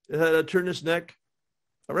 It had to turn its neck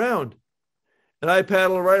around. And I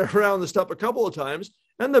paddled right around the stump a couple of times,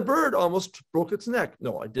 and the bird almost broke its neck.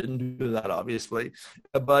 No, I didn't do that, obviously.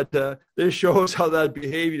 But this shows how that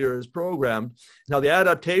behavior is programmed. Now, the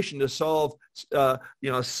adaptation to solve,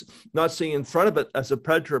 not seeing in front of it as a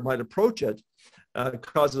predator might approach it,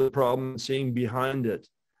 causes a problem seeing behind it.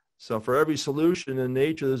 So for every solution in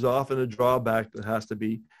nature, there's often a drawback that has to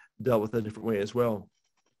be dealt with a different way as well.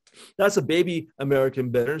 That's a baby American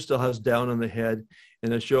bittern, still has down on the head,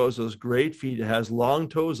 and it shows those great feet. It has long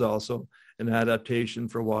toes also, an adaptation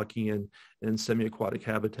for walking in semi-aquatic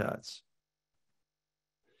habitats.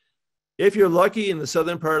 If you're lucky in the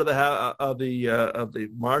southern part of the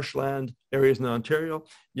marshland areas in Ontario,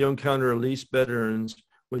 you encounter least bitterns,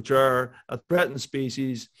 which are a threatened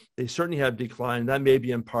species. They certainly have declined. That may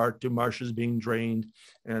be in part to marshes being drained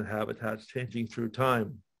and habitats changing through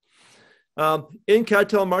time. In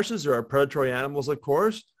cattail marshes, there are predatory animals, of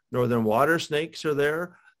course. Northern water snakes are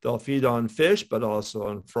there. They'll feed on fish, but also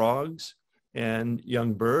on frogs and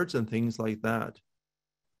young birds and things like that.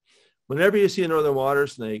 Whenever you see a northern water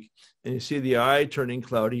snake and you see the eye turning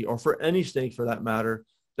cloudy, or for any snake for that matter,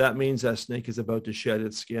 that means that snake is about to shed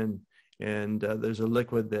its skin. And there's a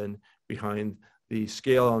liquid then behind the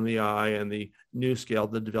scale on the eye and the new scale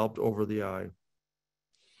that developed over the eye.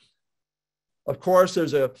 Of course,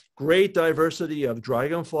 there's a great diversity of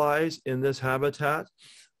dragonflies in this habitat.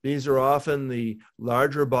 These are often the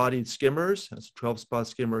larger bodied skimmers. That's a 12-spot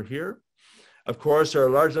skimmer here. Of course, there are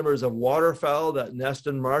large numbers of waterfowl that nest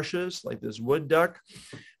in marshes, like this wood duck.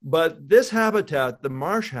 But this habitat, the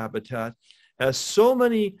marsh habitat, has so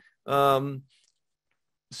many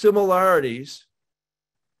similarities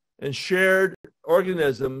and shared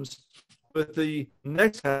organisms with the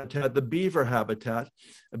next habitat, the beaver habitat,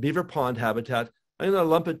 a beaver pond habitat. I'm going to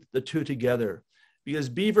lump the two together because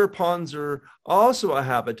beaver ponds are also a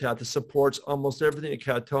habitat that supports almost everything a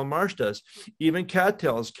cattail marsh does. Even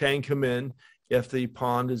cattails can come in if the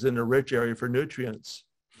pond is in a rich area for nutrients.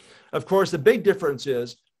 Of course, the big difference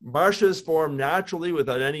is marshes form naturally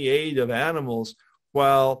without any aid of animals,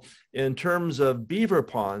 while in terms of beaver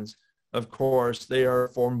ponds, of course, they are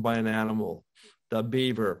formed by an animal, the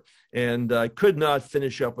beaver. And I could not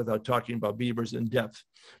finish up without talking about beavers in depth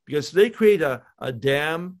because they create a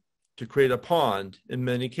dam to create a pond in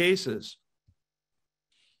many cases.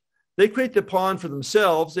 They create the pond for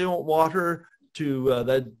themselves. They want water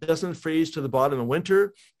that doesn't freeze to the bottom in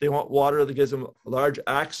winter. They want water that gives them large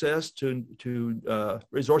access to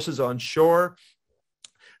resources on shore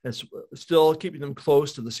and still keeping them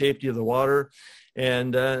close to the safety of the water.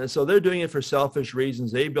 And so they're doing it for selfish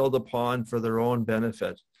reasons. They build a pond for their own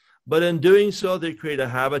benefit. But in doing so, they create a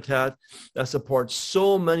habitat that supports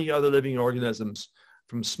so many other living organisms,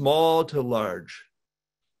 from small to large.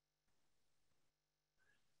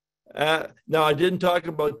 Now, I didn't talk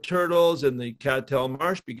about turtles in the cattail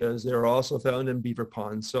marsh because they're also found in beaver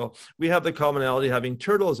ponds. So we have the commonality of having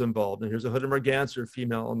turtles involved. And here's a hooded merganser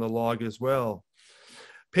female on the log as well.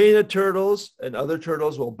 Painted turtles and other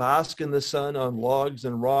turtles will bask in the sun on logs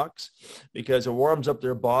and rocks because it warms up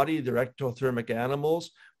their body. They're ectothermic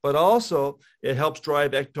animals, but also it helps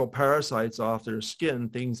drive ectoparasites off their skin,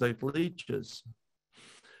 things like leeches.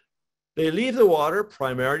 They leave the water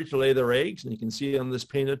primarily to lay their eggs, and you can see on this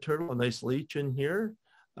painted turtle a nice leech in here,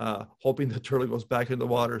 hoping the turtle goes back in the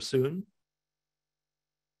water soon.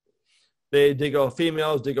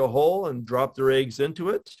 Females dig a hole and drop their eggs into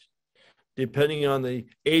it. Depending on the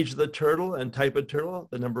age of the turtle and type of turtle,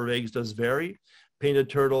 the number of eggs does vary. Painted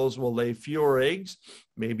turtles will lay fewer eggs,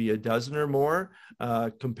 maybe a dozen or more,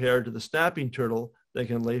 compared to the snapping turtle that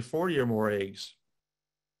can lay 40 or more eggs.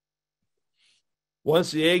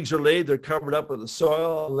 Once the eggs are laid, they're covered up with the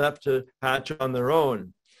soil and left to hatch on their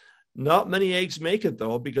own. Not many eggs make it,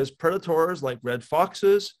 though, because predators like red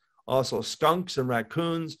foxes, also skunks and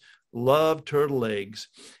raccoons, love turtle eggs.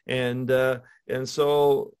 And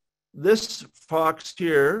so this fox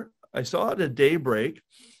here, I saw it at daybreak.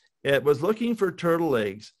 It was looking for turtle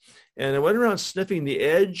eggs. And it went around sniffing the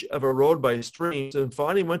edge of a road by streams and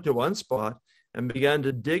finally went to one spot and began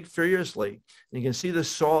to dig furiously. And you can see the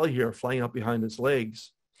soil here flying up behind its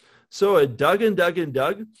legs. So it dug and dug and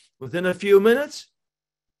dug. Within a few minutes,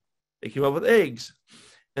 it came up with eggs.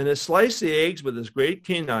 And it sliced the eggs with its great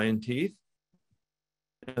canine teeth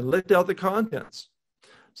and licked out the contents.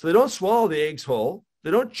 So they don't swallow the eggs whole.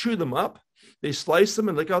 They don't chew them up. They slice them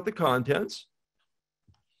and lick out the contents.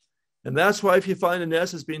 And that's why if you find a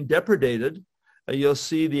nest that's been depredated, you'll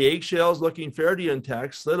see the eggshells looking fairly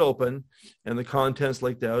intact, slit open, and the contents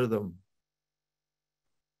licked out of them.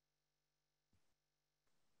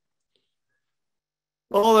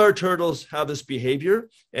 All our turtles have this behavior,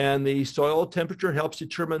 and the soil temperature helps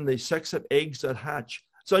determine the sex of eggs that hatch.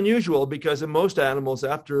 It's unusual because in most animals,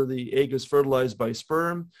 after the egg is fertilized by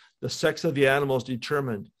sperm, the sex of the animal is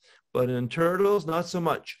determined. But in turtles, not so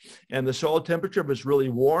much. And the soil temperature, if it's really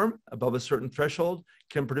warm, above a certain threshold,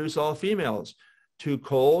 can produce all females. Too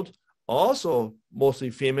cold, also mostly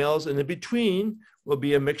females, and in between will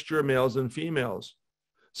be a mixture of males and females.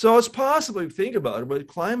 So it's possible, if you think about it, with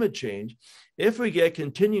climate change, if we get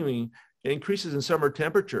continuing increases in summer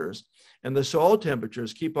temperatures and the soil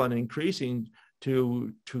temperatures keep on increasing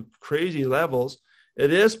to crazy levels,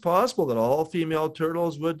 it is possible that all female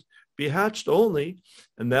turtles would be hatched only,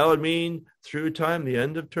 and that would mean through time the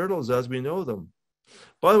end of turtles as we know them.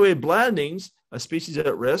 By the way, blandings, a species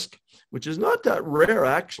at risk, which is not that rare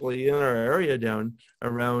actually in our area down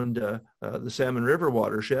around the Salmon River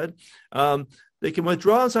watershed, they can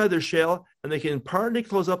withdraw inside their shell and they can partly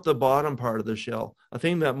close up the bottom part of the shell, a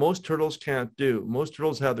thing that most turtles can't do. Most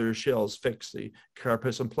turtles have their shells fixed, the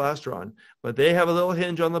carapace and plastron, but they have a little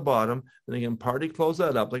hinge on the bottom and they can partly close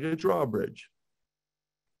that up like a drawbridge.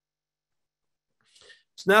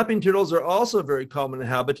 Snapping turtles are also very common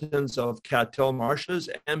inhabitants of cattail marshes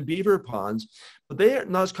and beaver ponds, but they are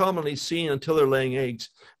not commonly seen until they're laying eggs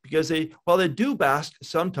because while they do bask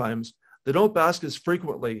sometimes, they don't bask as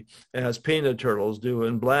frequently as painted turtles do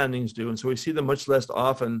and blandings do, and so we see them much less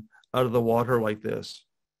often out of the water like this.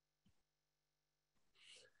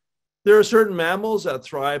 There are certain mammals that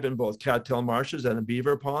thrive in both cattail marshes and in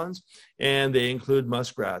beaver ponds, and they include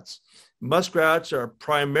muskrats. Muskrats are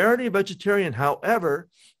primarily vegetarian. However,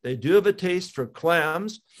 they do have a taste for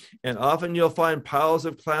clams, and often you'll find piles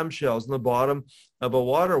of clam shells in the bottom of a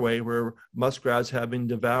waterway where muskrats have been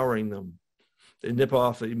devouring them. They nip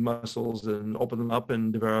off the mussels and open them up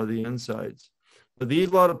and devour the insides. But they eat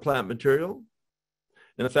a lot of plant material.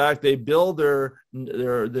 And in fact, they build their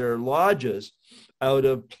lodges out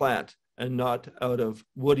of plant and not out of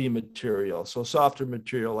woody material. So softer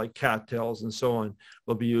material like cattails and so on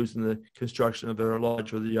will be used in the construction of their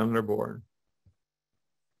lodge where the young are born.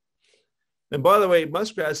 And by the way,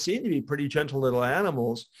 muskrats seem to be pretty gentle little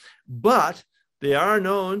animals, but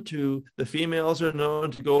the females are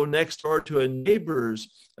known to go next door to a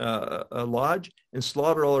neighbor's lodge and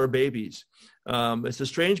slaughter all their babies. It's a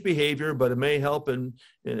strange behavior, but it may help in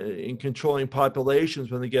controlling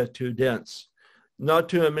populations when they get too dense. Not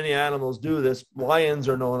too many animals do this. Lions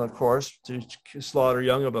are known, of course, to slaughter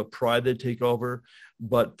young of a pride they take over,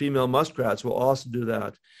 but female muskrats will also do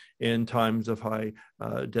that in times of high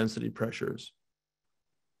density pressures.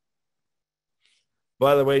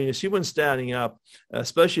 By the way, you see when standing up,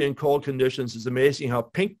 especially in cold conditions, it's amazing how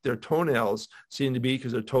pink their toenails seem to be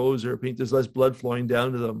because their toes are pink. There's less blood flowing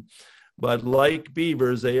down to them. But like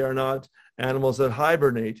beavers, they are not animals that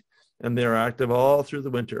hibernate, and they're active all through the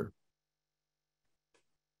winter.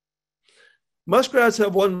 Muskrats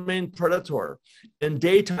have one main predator, in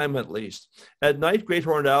daytime at least. At night, great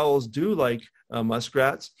horned owls do like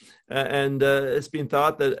muskrats, and it's been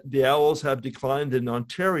thought that the owls have declined in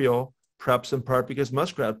Ontario, perhaps in part because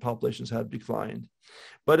muskrat populations have declined.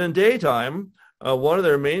 But in daytime, one of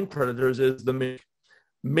their main predators is the mink.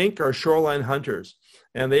 Mink are shoreline hunters,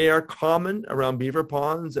 and they are common around beaver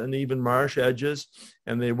ponds and even marsh edges,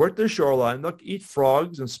 and they work the shoreline. They'll eat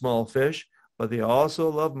frogs and small fish, but they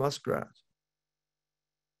also love muskrat.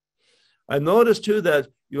 I've noticed too that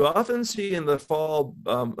you often see in the fall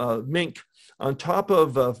mink on top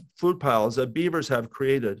of food piles that beavers have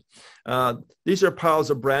created. These are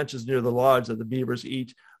piles of branches near the lodge that the beavers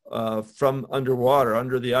eat from underwater,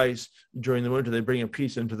 under the ice during the winter. They bring a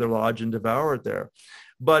piece into their lodge and devour it there.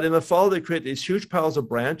 But in the fall, they create these huge piles of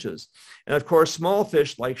branches. And of course, small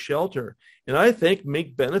fish like shelter. And I think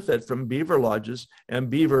mink benefit from beaver lodges and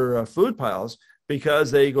beaver food piles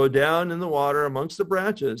because they go down in the water amongst the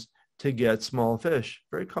branches to get small fish,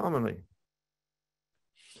 very commonly.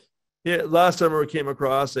 Yeah, last summer we came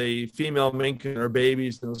across a female mink and her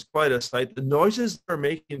babies, and it was quite a sight. The noises they were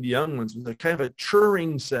making, the young ones, was a kind of a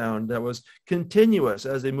churring sound that was continuous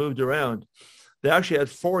as they moved around. They actually had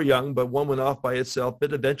 4 young, but one went off by itself, a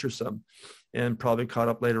bit adventuresome, and probably caught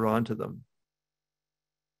up later on to them.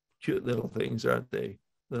 Cute little things, aren't they?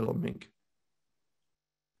 little mink.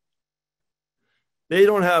 They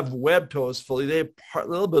don't have web toes fully. They have a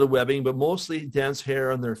little bit of webbing, but mostly dense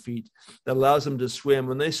hair on their feet that allows them to swim.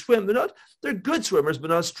 When they swim, they're good swimmers, but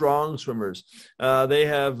not strong swimmers.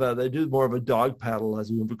 They do more of a dog paddle as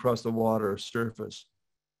they move across the water surface.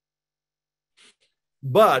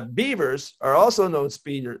 But beavers are also not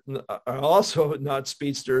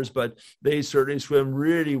speedsters, but they certainly swim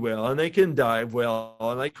really well and they can dive well.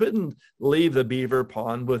 And I couldn't leave the beaver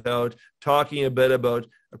pond without talking a bit about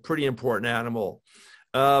a pretty important animal.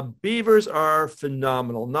 Beavers are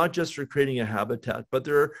phenomenal, not just for creating a habitat, but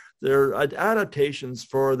they're adaptations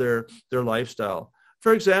for their lifestyle.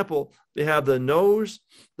 For example, they have the nose,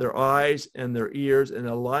 their eyes, and their ears in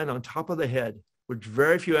a line on top of the head, which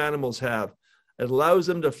very few animals have. It allows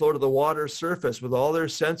them to float to the water surface with all their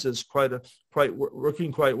senses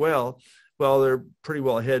working quite well, while they're pretty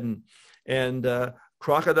well hidden. And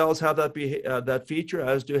crocodiles have that feature,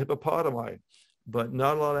 as do hippopotami, but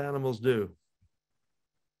not a lot of animals do.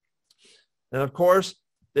 And of course,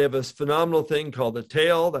 they have a phenomenal thing called the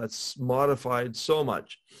tail that's modified so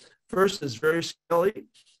much. First, it's very scaly,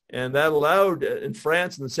 and that allowed in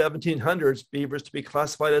France in the 1700s beavers to be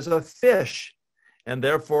classified as a fish, and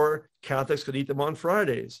therefore Catholics could eat them on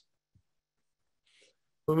Fridays.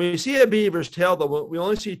 When we see a beaver's tail, though, we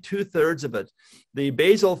only see 2/3 of it. The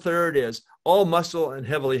basal third is all muscle and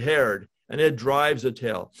heavily haired, and it drives the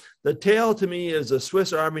tail. The tail, to me, is a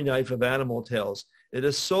Swiss Army knife of animal tails. It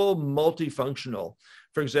is so multifunctional.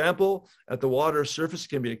 For example, at the water surface, it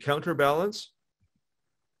can be a counterbalance.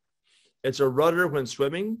 It's a rudder when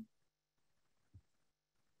swimming.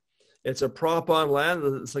 It's a prop on land.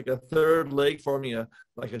 It's like a third leg forming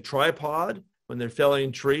like a tripod when they're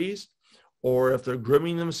felling trees, or if they're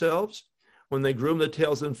grooming themselves. When they groom, the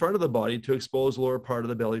tail's in front of the body to expose the lower part of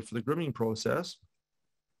the belly for the grooming process.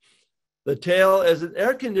 The tail is an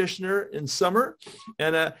air conditioner in summer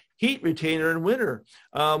and a heat retainer in winter.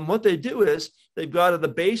 What they do is they've got at the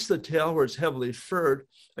base of the tail, where it's heavily furred,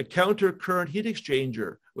 a counter current heat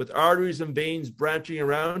exchanger with arteries and veins branching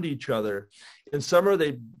around each other. In summer,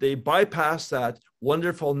 they bypass that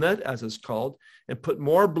wonderful net, as it's called, and put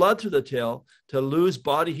more blood through the tail to lose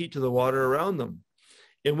body heat to the water around them.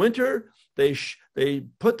 In winter, they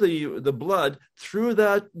put the blood through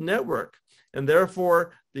that network, and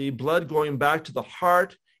therefore the blood going back to the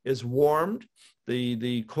heart is warmed.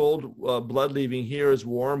 The cold blood leaving here is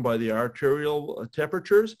warmed by the arterial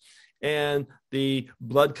temperatures, and the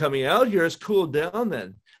blood coming out here is cooled down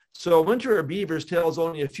then. So winter, a beaver's tail is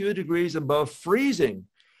only a few degrees above freezing.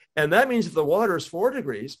 And that means if the water is 4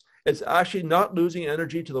 degrees, it's actually not losing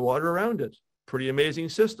energy to the water around it. Pretty amazing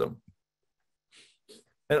system.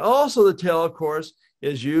 And also the tail, of course,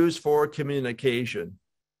 is used for communication.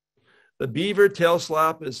 The beaver tail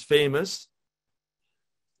slap is famous.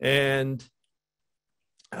 And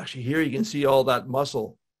actually here you can see all that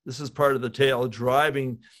muscle. This is part of the tail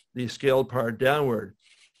driving the scaled part downward.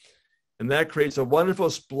 And that creates a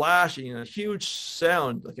wonderful splashing, a huge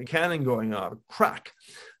sound, like a cannon going off, a crack,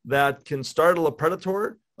 that can startle a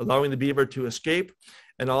predator, allowing the beaver to escape,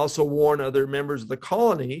 and also warn other members of the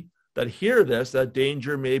colony that hear this, that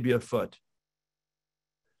danger may be afoot.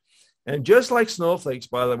 And just like snowflakes,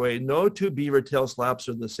 by the way, no two beaver tail slaps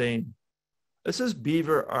are the same. This is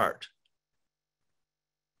beaver art.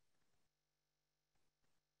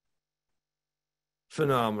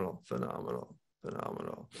 Phenomenal, phenomenal,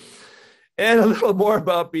 phenomenal. And a little more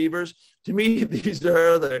about beavers. To me, these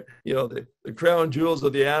are the crown jewels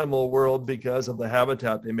of the animal world because of the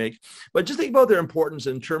habitat they make. But just think about their importance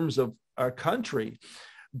in terms of our country.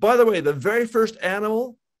 By the way, the very first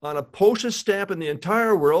animal on a postage stamp in the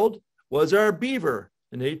entire world was our beaver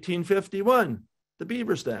in 1851, the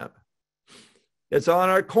beaver stamp. It's on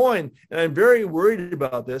our coin. And I'm very worried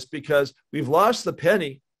about this because we've lost the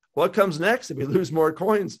penny. What comes next if we lose more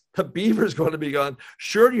coins? The beaver's going to be gone.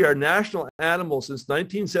 Surely our national animal since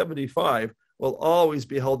 1975 will always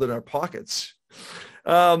be held in our pockets.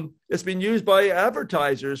 It's been used by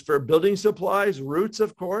advertisers for building supplies, roots,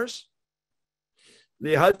 of course.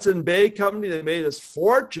 The Hudson Bay Company, that made its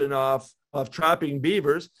fortune off trapping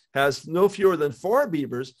beavers, has no fewer than 4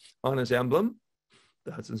 beavers on its emblem,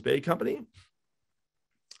 the Hudson's Bay Company.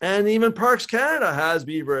 And even Parks Canada has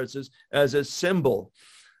beaver as its symbol.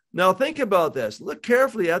 Now think about this. Look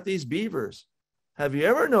carefully at these beavers. Have you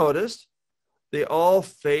ever noticed they all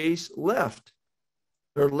face left?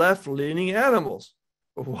 They're left-leaning animals.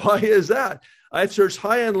 Why is that? I've searched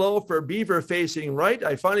high and low for beaver facing right.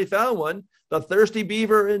 I finally found one, the thirsty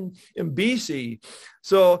beaver in BC.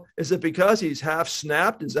 So is it because he's half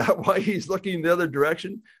snapped? Is that why he's looking the other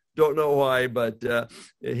direction? Don't know why, but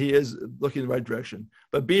he is looking in the right direction.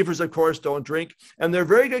 But beavers, of course, don't drink. And they're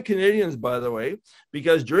very good Canadians, by the way,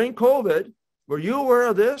 because during COVID, were you aware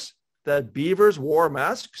of this? That beavers wore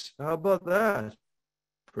masks? How about that?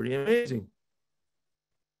 Pretty amazing.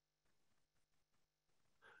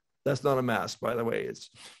 That's not a mask, by the way. It's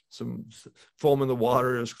some foam in the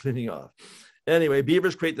water is cleaning off. Anyway,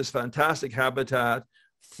 beavers create this fantastic habitat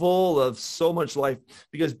full of so much life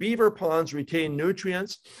because beaver ponds retain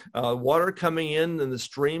nutrients. Water coming in the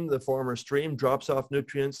stream, the former stream, drops off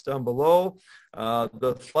nutrients down below.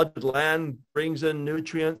 The flooded land brings in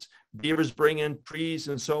nutrients. Beavers bring in trees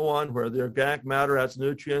and so on where the organic matter adds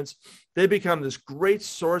nutrients. They become this great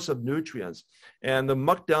source of nutrients. And the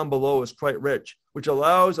muck down below is quite rich, which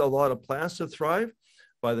allows a lot of plants to thrive.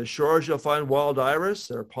 By the shores, you'll find wild iris.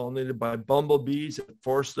 They're pollinated by bumblebees that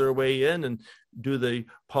force their way in and do the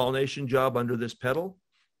pollination job under this petal.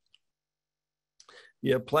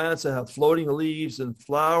 You have plants that have floating leaves and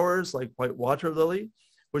flowers like white water lily,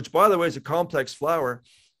 which, by the way, is a complex flower.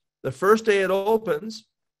 The first day it opens,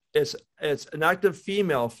 it's an active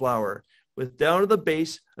female flower with down at the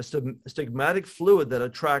base a stigmatic fluid that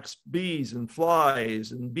attracts bees and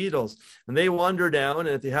flies and beetles. And they wander down, and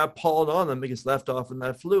if they have pollen on them, it gets left off in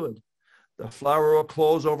that fluid. The flower will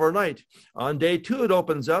close overnight. On day 2, it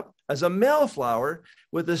opens up as a male flower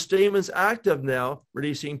with the stamens active now,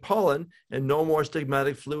 releasing pollen and no more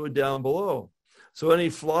stigmatic fluid down below. So any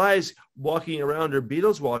flies walking around or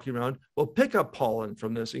beetles walking around will pick up pollen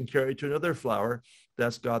from this and carry it to another flower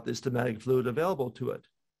that's got this stigmatic fluid available to it.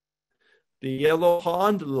 The yellow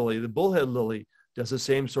pond lily, the bullhead lily, does the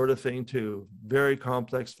same sort of thing too. Very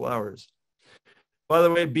complex flowers. By the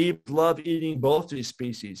way, beavers love eating both these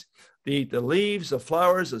species. They eat the leaves, the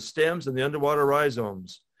flowers, the stems, and the underwater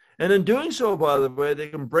rhizomes. And in doing so, by the way, they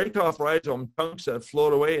can break off rhizome chunks that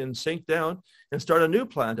float away and sink down and start a new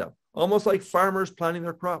plant up, almost like farmers planting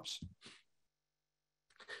their crops.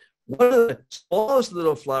 One of the smallest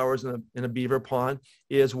little flowers in a beaver pond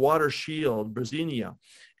is water shield, Brasinia.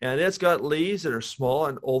 And it's got leaves that are small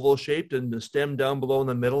and oval shaped and the stem down below in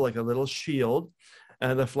the middle like a little shield.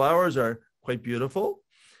 And the flowers are quite beautiful.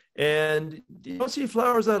 And you don't see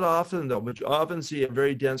flowers that often though, but you often see a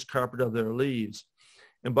very dense carpet of their leaves.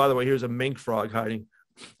 And by the way, here's a mink frog hiding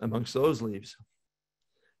amongst those leaves.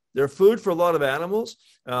 They're food for a lot of animals.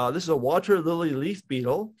 This is a water lily leaf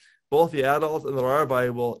beetle. Both the adult and the larvae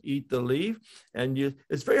will eat the leaf. And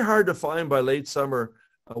it's very hard to find by late summer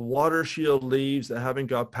water shield leaves that haven't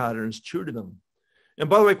got patterns true to them. And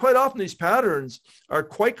by the way, quite often these patterns are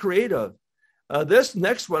quite creative. This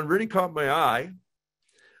next one really caught my eye.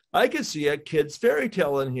 I could see a kid's fairy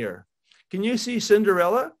tale in here. Can you see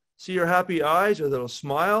Cinderella? See her happy eyes, her little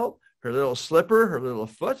smile, her little slipper, her little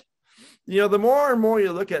foot? You know, the more and more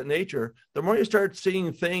you look at nature, the more you start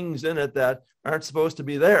seeing things in it that aren't supposed to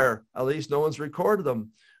be there. At least no one's recorded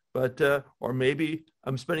them. But, or maybe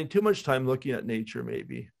I'm spending too much time looking at nature,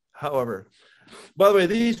 maybe. However, by the way,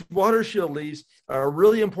 these water shield leaves are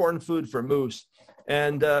really important food for moose.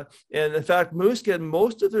 And in fact, moose get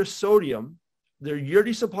most of their sodium, their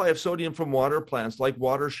yearly supply of sodium from water plants like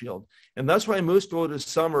water shield. And that's why moose go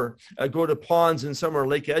to ponds in summer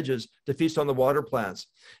lake edges to feast on the water plants.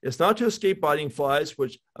 It's not to escape biting flies,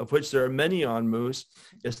 of which there are many on moose.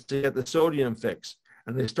 It's to get the sodium fix.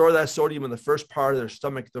 And they store that sodium in the first part of their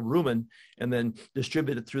stomach, the rumen, and then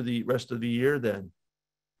distribute it through the rest of the year then.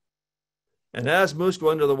 And as moose go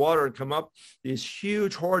under the water and come up, these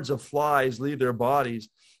huge hordes of flies leave their bodies.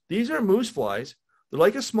 These are moose flies. They're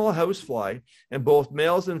like a small housefly, and both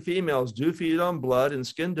males and females do feed on blood and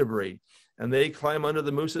skin debris. And they climb under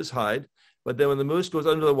the moose's hide. But then when the moose goes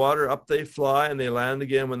under the water, up they fly, and they land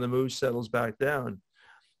again when the moose settles back down.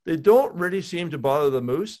 They don't really seem to bother the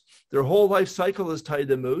moose. Their whole life cycle is tied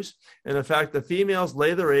to moose. And in fact, the females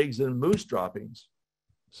lay their eggs in moose droppings.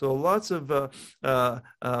 So lots of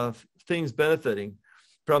things benefiting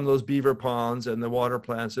from those beaver ponds and the water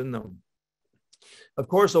plants in them. Of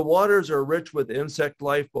course, the waters are rich with insect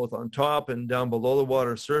life, both on top and down below the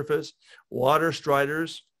water surface. Water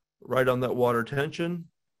striders, right on that water tension.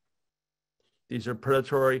 These are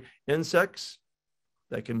predatory insects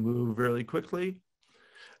that can move really quickly,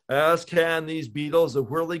 as can these beetles, the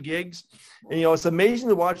whirligigs. And, you know, it's amazing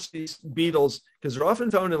to watch these beetles because they're often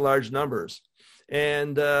found in large numbers.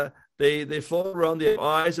 And they float around. They have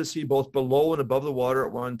eyes that see both below and above the water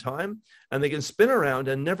at one time. And they can spin around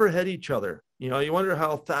and never hit each other. You know, you wonder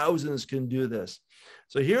how thousands can do this.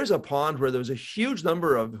 So here's a pond where there's a huge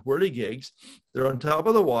number of whirligigs. They're on top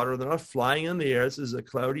of the water. They're not flying in the air. This is a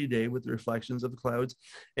cloudy day with the reflections of the clouds.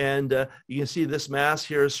 And you can see this mass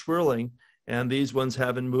here is swirling. and these ones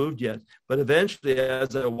haven't moved yet. But eventually,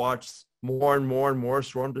 as I watched more and more and more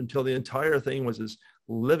swarmed until the entire thing was this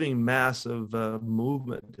living mass of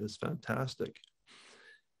movement. It's fantastic.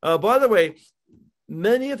 By the way,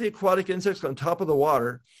 many of the aquatic insects on top of the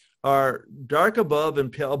water are dark above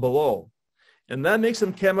and pale below. And that makes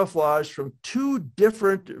them camouflage from two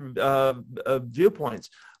different viewpoints.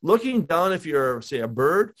 Looking down, if you're, say, a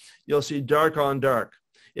bird, you'll see dark on dark.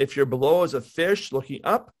 If you're below as a fish, looking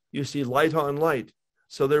up, you see light on light.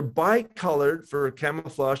 So they're bicolored for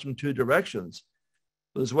camouflage from two directions.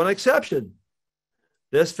 There's one exception.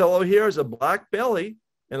 This fellow here is a black belly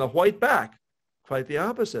and a white back. Quite the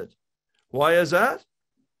opposite. Why is that?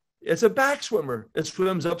 It's a back swimmer. It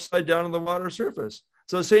swims upside down on the water surface.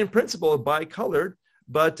 So the same principle of bicolored,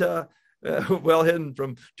 but well hidden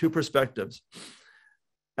from two perspectives.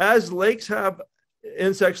 As lakes have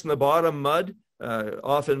insects in the bottom, mud,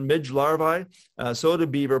 often midge larvae, so do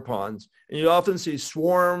beaver ponds. And you often see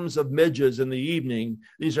swarms of midges in the evening.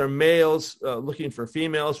 These are males looking for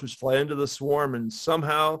females which fly into the swarm, and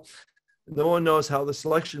somehow no one knows how the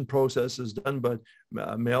selection process is done, but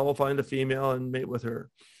a male will find a female and mate with her.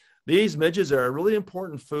 These midges are really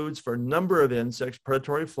important foods for a number of insects,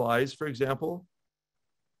 predatory flies, for example.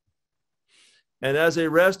 And as they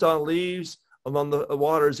rest on leaves along the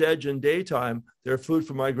water's edge in daytime, they're food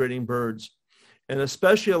for migrating birds. And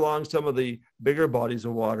especially along some of the bigger bodies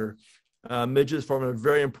of water, midges form a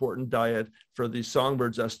very important diet for these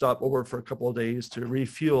songbirds that stop over for a couple of days to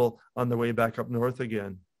refuel on their way back up north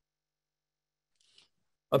again.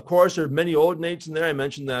 Of course, there are many odonates in there. I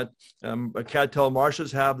mentioned that cattail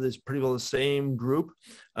marshes have this pretty well the same group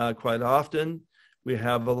quite often. We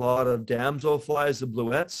have a lot of damselflies, the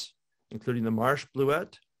bluets, including the marsh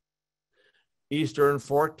bluet. Eastern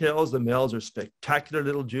forktails, the males are spectacular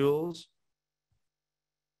little jewels.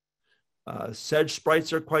 Sedge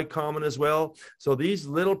sprites are quite common as well. So these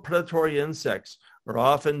little predatory insects are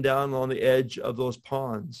often down on the edge of those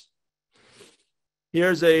ponds.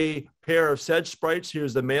 Here's a pair of sedge sprites.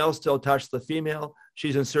 Here's the male still attached to the female.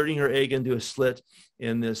 She's inserting her egg into a slit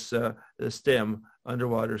in this stem,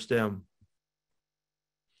 underwater stem.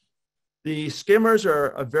 The skimmers are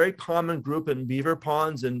a very common group in beaver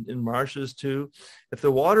ponds and in marshes too. If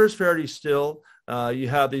the water is fairly still, you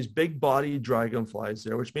have these big-bodied dragonflies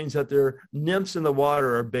there, which means that their nymphs in the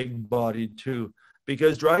water are big-bodied too,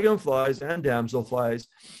 because dragonflies and damselflies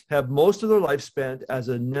have most of their life spent as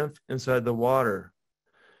a nymph inside the water.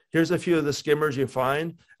 Here's a few of the skimmers you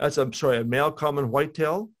find. That's, a male common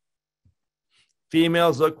whitetail.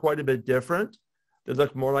 Females look quite a bit different. They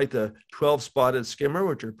look more like the 12-spotted skimmer,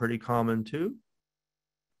 which are pretty common too.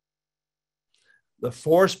 The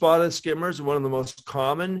 4-spotted skimmers are one of the most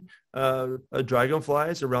common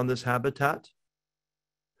dragonflies around this habitat,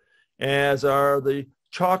 as are the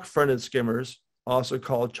chalk-fronted skimmers, also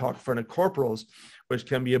called chalk-fronted corporals, which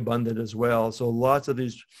can be abundant as well. So lots of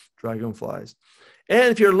these dragonflies. And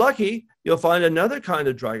if you're lucky, you'll find another kind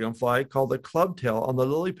of dragonfly called the clubtail on the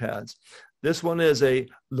lily pads. This one is a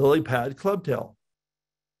lily pad clubtail.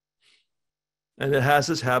 And it has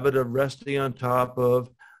this habit of resting on top of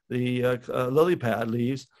the lily pad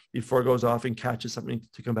leaves before it goes off and catches something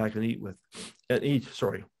to come back and eat with.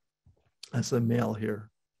 That's the male here.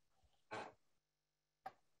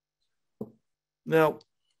 Now,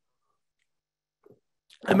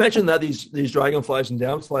 I mentioned that these dragonflies and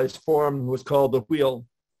damselflies form what's called the wheel.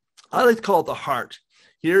 I like to call it the heart.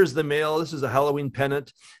 Here's the male. This is a Halloween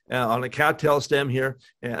pennant on a cattail stem here,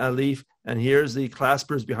 a leaf. And here's the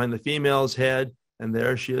claspers behind the female's head. And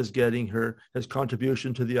there she is getting his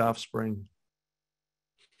contribution to the offspring.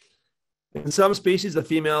 In some species, the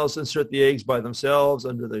females insert the eggs by themselves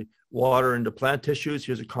under the water into plant tissues.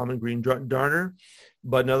 Here's a common green darner.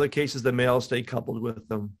 But in other cases, the males stay coupled with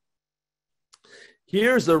them.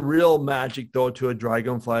 Here's the real magic, though, to a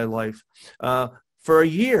dragonfly life. For a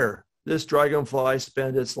year, this dragonfly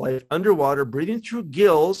spent its life underwater, breathing through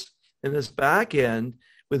gills in its back end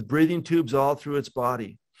with breathing tubes all through its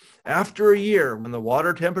body. After a year, when the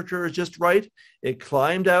water temperature is just right, it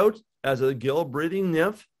climbed out as a gill-breathing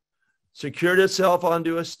nymph, secured itself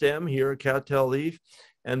onto a stem, here a cattail leaf,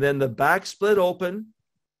 and then the back split open.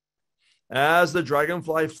 As the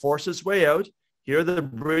dragonfly forced its way out, here are the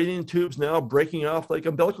breathing tubes now breaking off like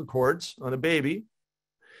umbilical cords on a baby.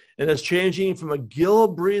 And it's changing from a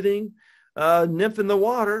gill-breathing nymph in the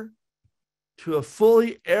water to a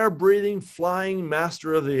fully air-breathing flying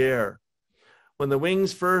master of the air. When the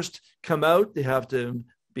wings first come out, they have to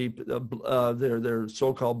be, their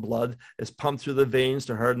so-called blood is pumped through the veins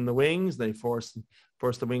to harden the wings. They force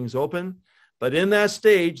the wings open. But in that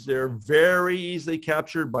stage, they're very easily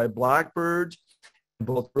captured by blackbirds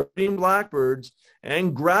Both red-winged blackbirds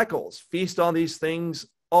and grackles feast on these things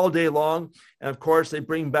all day long. And of course, they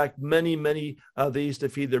bring back many, many of these to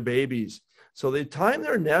feed their babies. So they time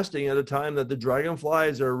their nesting at a time that the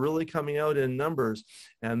dragonflies are really coming out in numbers,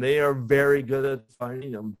 and they are very good at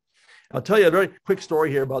finding them. I'll tell you a very quick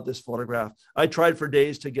story here about this photograph. I tried for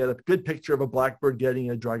days to get a good picture of a blackbird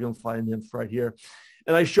getting a dragonfly nymph right here.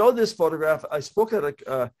 And I showed this photograph. I spoke at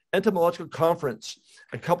an entomological conference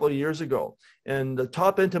a couple of years ago, and the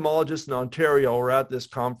top entomologists in Ontario were at this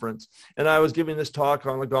conference. And I was giving this talk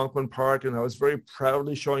on Algonquin Park, and I was very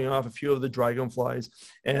proudly showing off a few of the dragonflies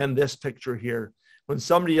and this picture here. When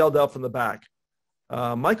somebody yelled out from the back,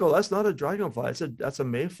 Michael, that's not a dragonfly. I said, that's a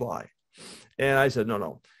mayfly. And I said,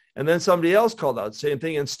 no. And then somebody else called out, same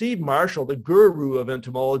thing. And Steve Marshall, the guru of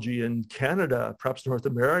entomology in Canada, perhaps North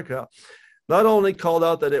America, not only called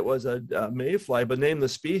out that it was a mayfly, but named the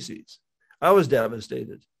species. I was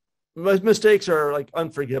devastated. My mistakes are like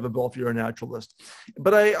unforgivable if you're a naturalist.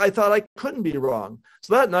 But I thought I couldn't be wrong.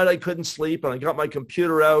 So that night I couldn't sleep, and I got my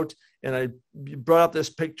computer out and I brought up this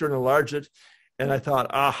picture and enlarged it. And I thought,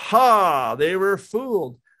 aha, they were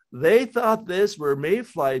fooled. They thought this were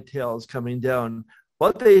mayfly tails coming down.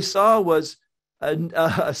 What they saw was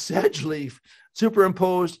a sedge leaf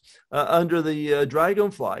superimposed under the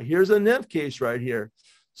dragonfly. Here's a nymph case right here.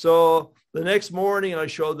 So the next morning I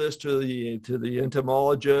showed this to the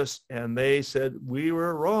entomologists, and they said we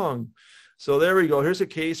were wrong. So there we go. Here's a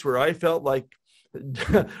case where I felt like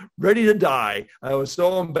ready to die. I was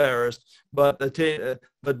so embarrassed, but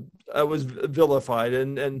I was vilified,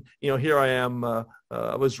 and here I am.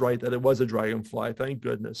 I was right that it was a dragonfly. Thank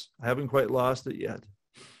goodness. I haven't quite lost it yet.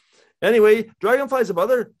 Anyway, dragonflies have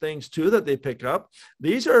other things too that they pick up.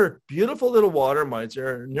 These are beautiful little water mites,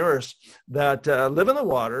 or nurse, that live in the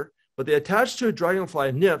water, but they attach to a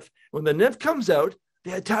dragonfly nymph. When the nymph comes out,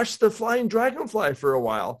 they attach to the flying dragonfly for a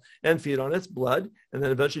while and feed on its blood, and then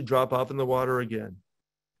eventually drop off in the water again.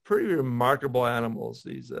 Pretty remarkable animals,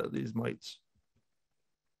 these mites.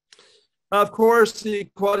 Of course, the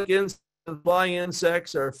aquatic insects, the flying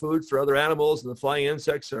insects are food for other animals, and the flying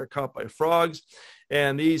insects are caught by frogs.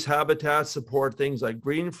 And these habitats support things like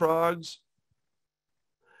green frogs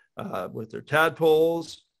with their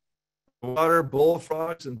tadpoles, water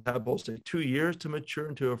bullfrogs, and tadpoles take 2 years to mature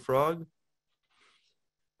into a frog.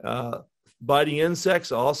 Biting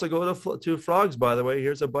insects also go to frogs, by the way.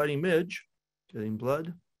 Here's a biting midge getting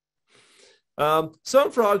blood.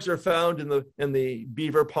 Some frogs are found in the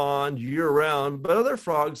beaver pond year-round, but other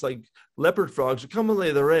frogs, like leopard frogs, will come and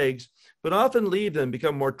lay their eggs, but often leave them,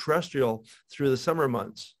 become more terrestrial through the summer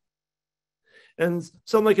months. And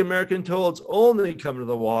some, like American toads, only come to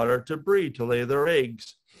the water to breed, to lay their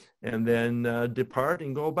eggs, and then depart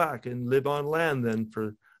and go back and live on land then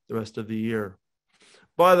for the rest of the year.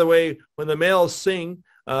 By the way, when the males sing,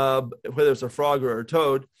 whether it's a frog or a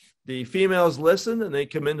toad, the females listen, and they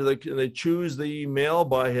come into and they choose the male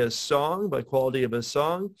by his song, by quality of his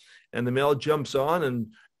song. And the male jumps on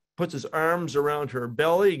and puts his arms around her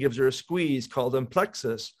belly, gives her a squeeze called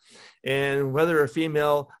amplexus. And whether a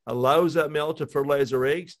female allows that male to fertilize her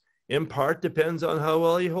eggs, in part depends on how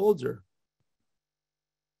well he holds her.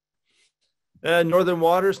 And northern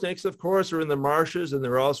water snakes, of course, are in the marshes, and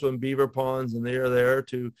they're also in beaver ponds, and they are there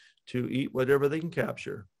to eat whatever they can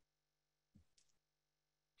capture.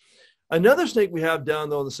 Another snake we have down,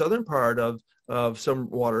 though, in the southern part of some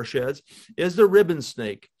watersheds is the ribbon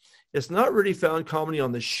snake. It's not really found commonly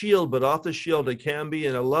on the shield, but off the shield it can be,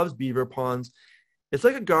 and it loves beaver ponds. It's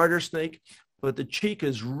like a garter snake, but the cheek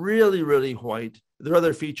is really, really white. There are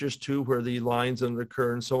other features, too, where the lines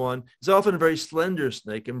occur and so on. It's often a very slender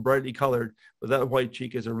snake and brightly colored, but that white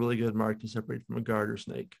cheek is a really good mark to separate from a garter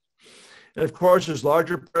snake. And of course, there's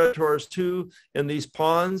larger predators too in these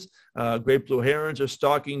ponds. Great blue herons are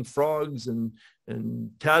stalking frogs and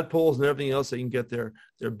tadpoles and everything else they can get their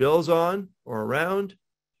bills on or around.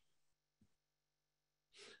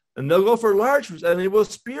 And they'll go for large fish, and they will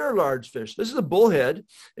spear large fish. This is a bullhead,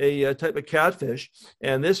 a type of catfish,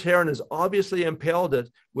 and this heron has obviously impaled it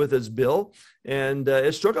with its bill, and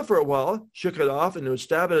it struck it for a while, shook it off, and it would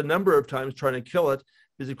stab it a number of times trying to kill it.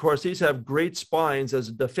 Because, of course, these have great spines as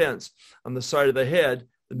a defense on the side of the head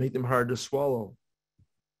that make them hard to swallow.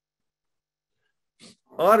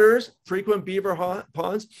 Otters frequent beaver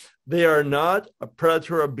ponds. They are not a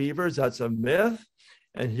predator of beavers. That's a myth.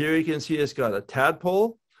 And here you can see it's got a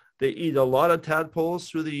tadpole. They eat a lot of tadpoles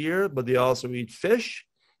through the year, but they also eat fish,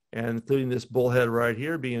 and including this bullhead right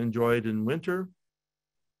here being enjoyed in winter.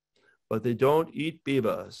 But they don't eat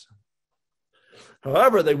beavers.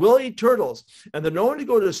 However, they will eat turtles, and they're known to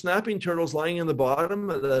go to snapping turtles lying in the bottom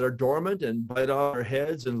that are dormant and bite off their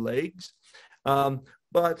heads and legs.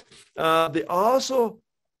 But they also,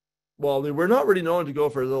 well, they were not really known to go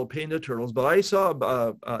for little painted turtles, but I saw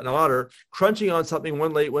an otter crunching on something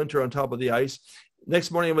one late winter on top of the ice.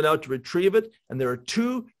 Next morning, I went out to retrieve it, and there were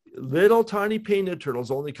two little tiny painted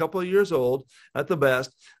turtles, only a couple of years old at the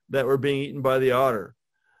best, that were being eaten by the otter.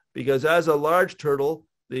 Because as a large turtle,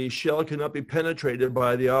 the shell cannot be penetrated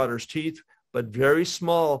by the otter's teeth, but very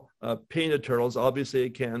small painted turtles, obviously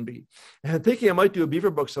it can be. And thinking I might do a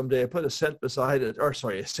beaver book someday, I put a cent beside it,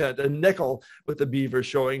 a nickel with the beaver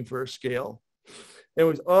showing for a scale.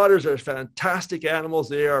 Anyways, otters are fantastic animals.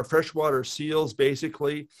 They are freshwater seals,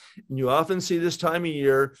 basically. And you often see this time of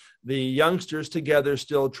year, the youngsters together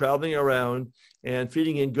still traveling around and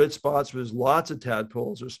feeding in good spots where there's lots of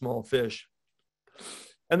tadpoles or small fish.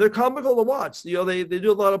 And they're comical to watch. You know, they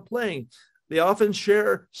do a lot of playing. They often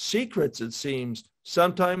share secrets, it seems,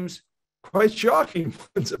 sometimes quite shocking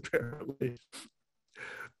ones, apparently.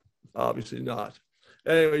 Obviously not.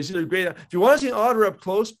 Anyways, they're great. If you want to see an otter up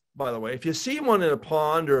close, by the way, if you see one in a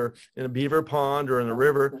pond or in a beaver pond or in a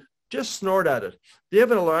river, just snort at it. They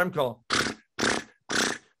have an alarm call.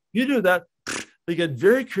 You do that, they get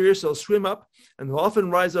very curious. They'll swim up and they'll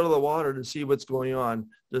often rise out of the water to see what's going on,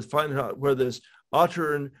 to find out where this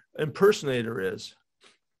otter impersonator is.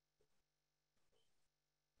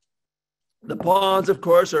 The ponds, of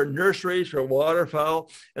course, are nurseries for waterfowl,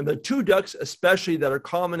 and the two ducks, especially that are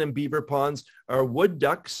common in beaver ponds, are wood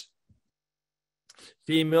ducks,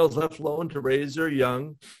 females left alone to raise their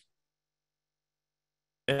young,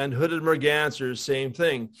 and hooded mergansers, same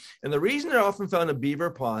thing. And the reason they're often found in beaver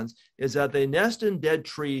ponds is that they nest in dead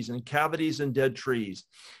trees and cavities in dead trees.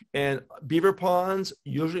 And beaver ponds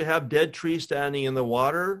usually have dead trees standing in the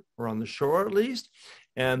water, or on the shore at least,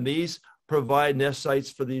 and these provide nest sites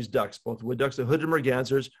for these ducks. Both wood ducks and hooded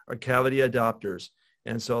mergansers are cavity adopters.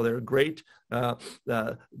 And so they're great.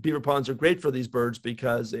 Beaver ponds are great for these birds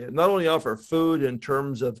because they not only offer food in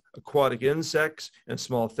terms of aquatic insects and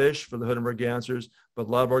small fish for the hooded mergansers, but a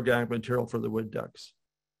lot of organic material for the wood ducks.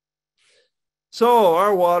 So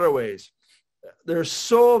our waterways, they're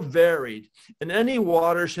so varied, and any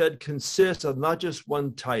watershed consists of not just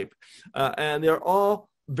one type, and they're all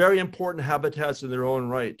very important habitats in their own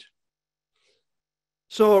right.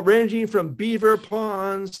 So ranging from beaver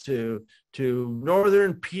ponds to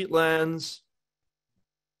northern peatlands,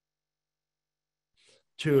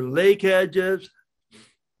 to lake edges,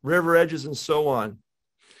 river edges, and so on.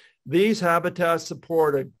 These habitats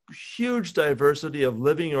support a huge diversity of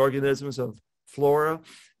living organisms of flora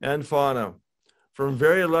and fauna, from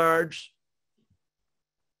very large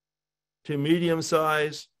to medium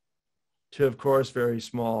size to, of course, very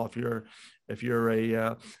small if you're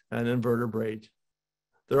an invertebrate.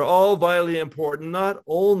 They're all vitally important, not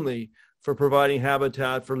only for providing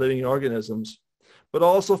habitat for living organisms, but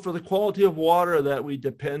also for the quality of water that we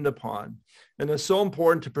depend upon. And it's so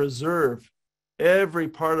important to preserve every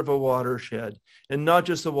part of a watershed, and not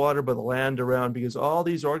just the water, but the land around, because all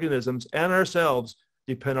these organisms and ourselves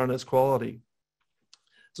depend on its quality.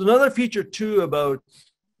 So another feature too about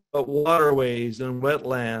waterways and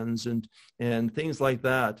wetlands and things like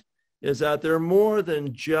that is that they're more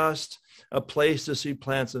than just a place to see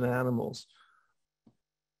plants and animals.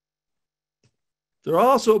 They're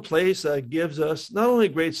also a place that gives us not only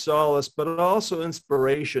great solace, but also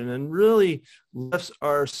inspiration and really lifts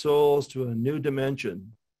our souls to a new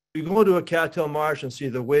dimension. You go to a cattail marsh and see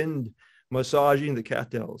the wind massaging the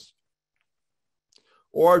cattails,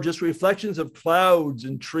 or just reflections of clouds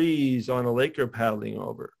and trees on a lake you're paddling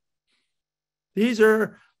over. These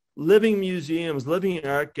are living museums, living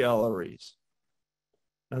art galleries,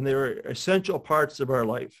 and they're essential parts of our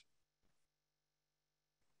life.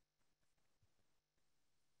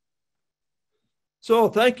 So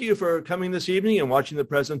thank you for coming this evening and watching the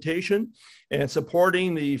presentation and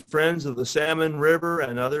supporting the Friends of the Salmon River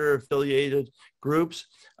and other affiliated groups.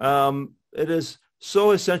 It is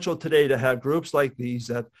so essential today to have groups like these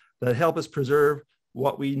that help us preserve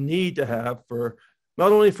what we need to have for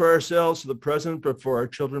not only for ourselves for the present, but for our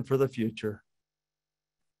children for the future.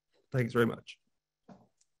 Thanks very much.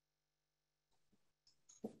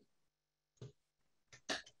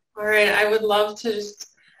 All right, I would love to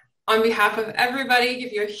just, on behalf of everybody,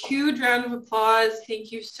 give you a huge round of applause.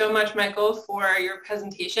 Thank you so much, Michael, for your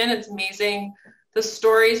presentation. It's amazing the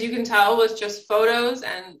stories you can tell with just photos,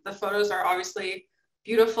 and the photos are obviously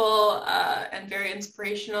beautiful and very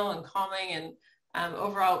inspirational and calming, and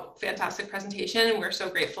overall fantastic presentation, and we're so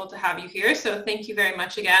grateful to have you here. So thank you very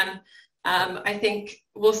much again. I think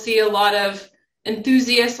we'll see a lot of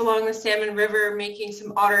enthusiasts along the Salmon River making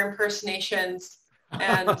some otter impersonations,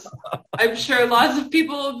 and I'm sure lots of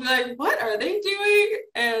people will be like, what are they doing?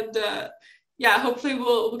 And yeah, hopefully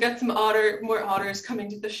we'll get some more otters coming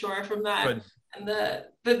to the shore from that. Good. And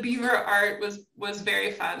the beaver art was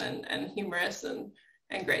very fun and humorous and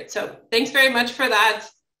great. So thanks very much for that.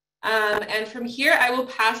 And from here, I will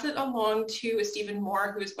pass it along to Stephen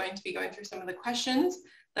Moore, who is going to be going through some of the questions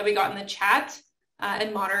that we got in the chat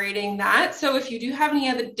and moderating that. So if you do have any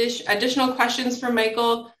other additional questions for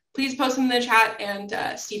Michael, please post them in the chat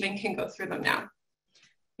and Stephen can go through them now.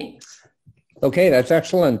 Thanks. Okay, that's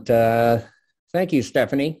excellent. Thank you,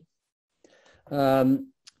 Stephanie.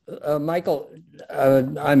 Michael,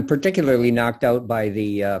 I'm particularly knocked out by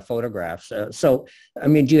the photographs. So, I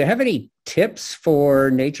mean, do you have any tips for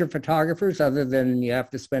nature photographers other than you have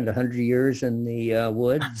to spend 100 years in the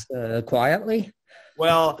woods quietly?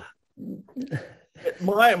 Well,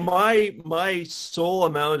 my sole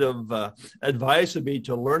amount of advice would be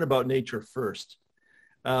to learn about nature first.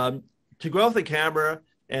 To go out with the camera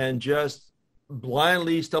and just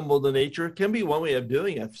blindly stumble into nature can be one way of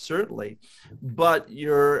doing it, certainly, but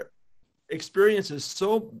your experience is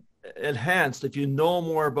so enhanced if you know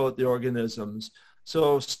more about the organisms.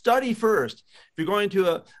 So study first. If you're going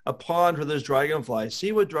to a pond where there's dragonflies,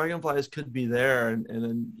 see what dragonflies could be there, and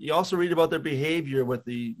then you also read about their behavior with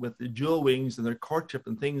the jewel wings and their courtship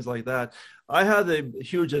and things like that. I had a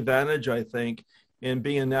huge advantage, I think, in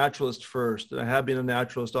being a naturalist first. And I have been a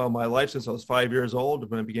naturalist all my life since I was 5 years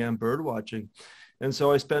old when I began bird watching. And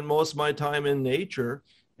so I spent most of my time in nature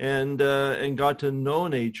and got to know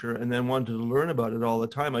nature and then wanted to learn about it all the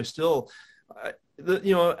time. As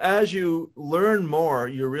you learn more,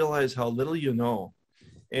 you realize how little you know.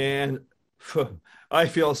 And I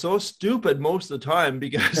feel so stupid most of the time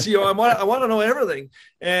because, I want to know everything.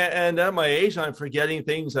 And at my age, I'm forgetting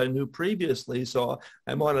things I knew previously. So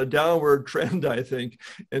I'm on a downward trend, I think,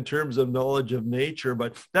 in terms of knowledge of nature.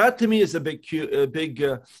 But that to me is a big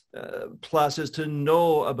plus, is to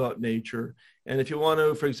know about nature. And if you want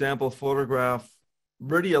to, for example, photograph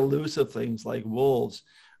really elusive things like wolves,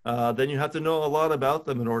 then you have to know a lot about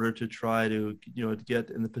them in order to try to, to get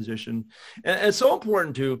in the position. And it's so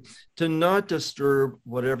important to not disturb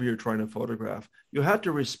whatever you're trying to photograph. You have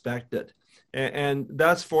to respect it. And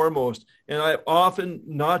that's foremost. And I've often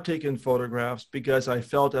not taken photographs because I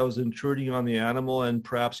felt I was intruding on the animal and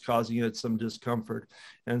perhaps causing it some discomfort.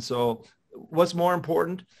 And so what's more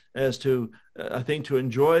important is to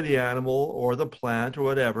enjoy the animal or the plant or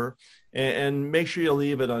whatever, and make sure you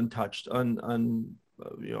leave it untouched,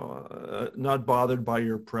 not bothered by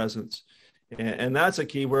your presence. And that's a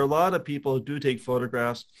key, where a lot of people who do take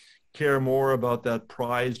photographs care more about that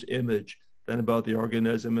prized image than about the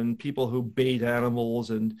organism. And people who bait animals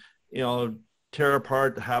and, tear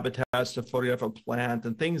apart the habitats to photograph a plant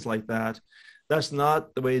and things like that, that's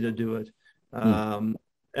not the way to do it.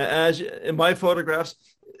 As in my photographs,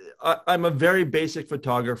 I'm a very basic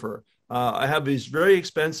photographer. I have these very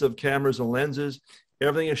expensive cameras and lenses.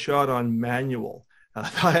 Everything is shot on manual.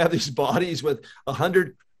 I have these bodies with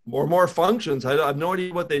 100 or more functions. I have no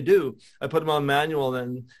idea what they do. I put them on manual,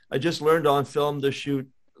 and I just learned on film to shoot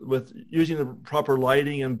with using the proper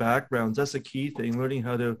lighting and backgrounds. That's a key thing, learning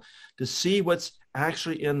how to see what's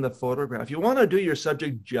actually in the photograph. You want to do your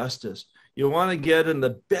subject justice. You want to get in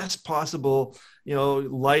the best possible,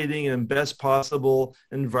 lighting and best possible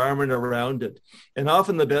environment around it. And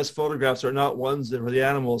often the best photographs are not ones where the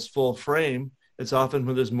animal is full frame. It's often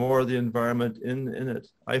when there's more of the environment in it,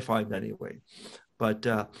 I find anyway. But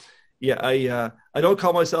I don't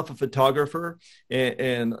call myself a photographer,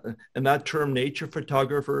 and that term nature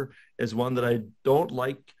photographer is one that I don't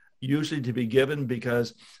like usually to be given,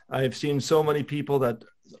 because I've seen so many people that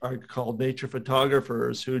are called nature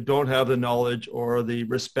photographers who don't have the knowledge or the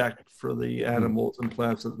respect for the animals and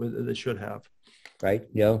plants that they should have. Right.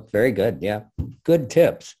 Yeah. Very good. Yeah. Good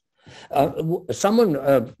tips.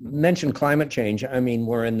 Someone mentioned climate change. I mean,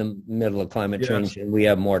 we're in the middle of climate change, and we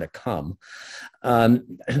have more to come.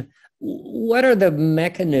 What are the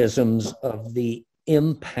mechanisms of the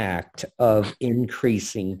impact of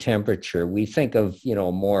increasing temperature? We think of,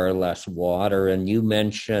 more or less water, and you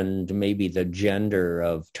mentioned maybe the gender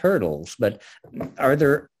of turtles, but are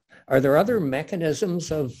there other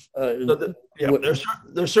mechanisms of?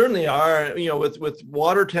 There certainly are. With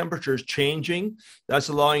water temperatures changing, that's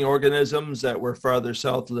allowing organisms that were farther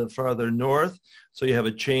south to live farther north. So you have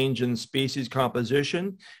a change in species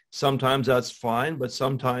composition. Sometimes that's fine, but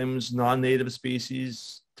sometimes non-native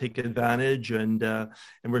species take advantage, and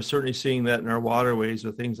we're certainly seeing that in our waterways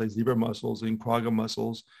with things like zebra mussels and quagga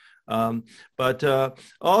mussels. But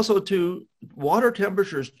also too, water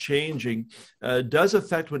temperatures changing does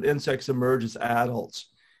affect when insects emerge as adults.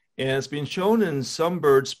 And it's been shown in some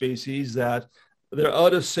bird species that they're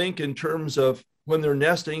out of sync in terms of when they're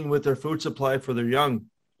nesting with their food supply for their young,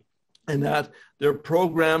 and that they're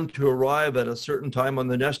programmed to arrive at a certain time on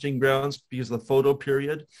the nesting grounds because of the photo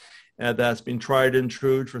period, and that's been tried and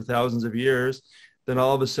true for thousands of years. Then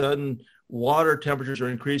all of a sudden, water temperatures are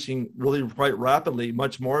increasing really quite rapidly,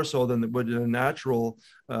 much more so than they would in a natural,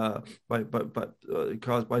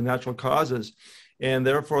 caused by natural causes. And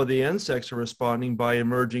therefore, the insects are responding by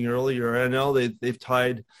emerging earlier. And now they've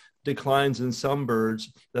tied declines in some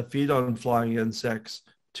birds that feed on flying insects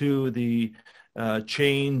to the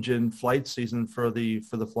change in flight season for the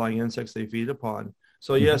flying insects they feed upon.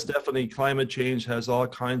 So yes, definitely climate change has all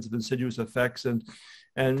kinds of insidious effects, and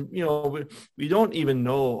we don't even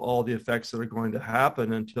know all the effects that are going to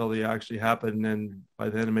happen until they actually happen, and by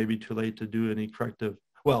then it may be too late to do any corrective.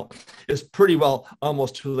 Well, it's pretty well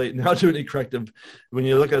almost too late now to do any corrective. When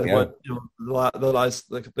you look at what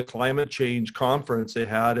the climate change conference they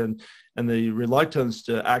had, and the reluctance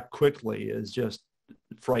to act quickly is just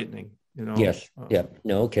frightening. Yes. Yeah.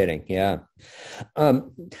 No kidding. Yeah.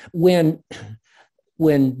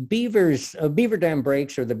 When beavers, a beaver dam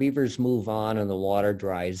breaks or the beavers move on and the water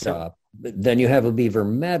dries up, then you have a beaver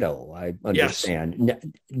meadow, I understand.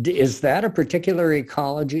 Yes. Is that a particular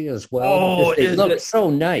ecology as well? Oh, it looks so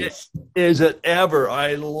nice. Is it ever?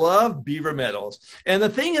 I love beaver meadows. And the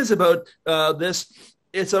thing is about this,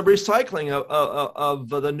 it's a recycling of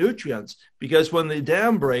the nutrients, because when the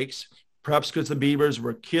dam breaks, perhaps because the beavers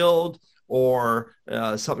were killed, or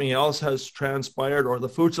something else has transpired, or the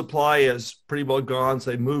food supply is pretty well gone, so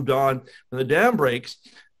they moved on. When the dam breaks,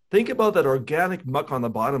 think about that organic muck on the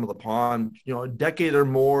bottom of the pond, a decade or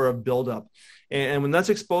more of buildup. And when that's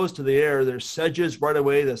exposed to the air, there's sedges right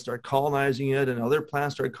away that start colonizing it, and other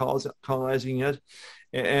plants start colonizing it.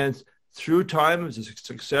 And through time, as a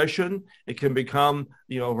succession, it can become,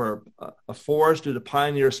 over a forest due to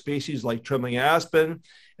pioneer species like trembling aspen.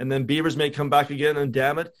 And then beavers may come back again and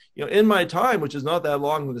dam it. In my time, which is not that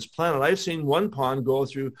long on this planet, I've seen one pond go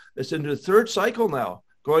through this into the third cycle now,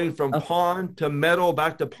 going from pond to meadow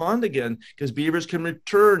back to pond again, because beavers can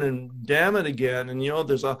return and dam it again. And if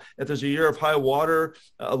there's a year of high water,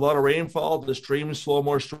 a lot of rainfall, the streams flow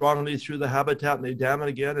more strongly through the habitat, and they dam it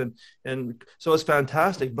again. And so it's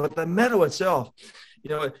fantastic. But the meadow itself,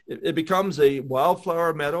 it becomes a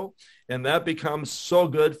wildflower meadow, and that becomes so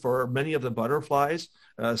good for many of the butterflies.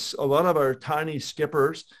 A lot of our tiny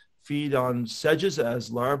skippers feed on sedges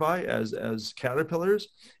as larvae, as caterpillars,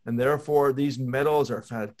 and therefore these meadows are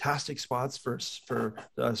fantastic spots for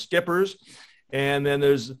skippers. And then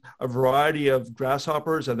there's a variety of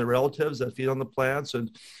grasshoppers and their relatives that feed on the plants,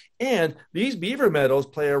 and these beaver meadows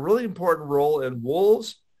play a really important role in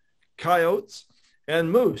wolves, coyotes,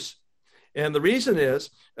 and moose. And the reason is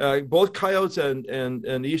both coyotes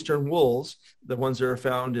and eastern wolves, the ones that are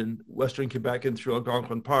found in Western Quebec and through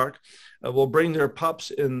Algonquin Park, will bring their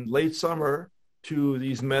pups in late summer to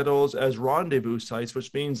these meadows as rendezvous sites,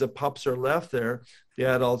 which means the pups are left there. The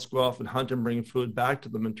adults go off and hunt and bring food back to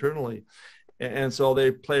them internally. And so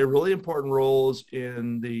they play really important roles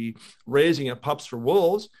in the raising of pups for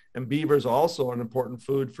wolves, and beavers also an important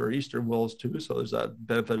food for eastern wolves too. So there's that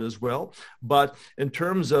benefit as well. But in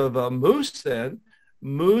terms of moose,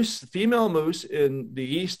 female moose in the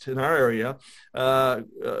east in our area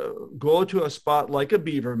go to a spot like a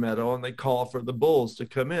beaver meadow, and they call for the bulls to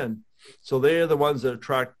come in. So they are the ones that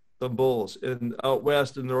attract the bulls. And out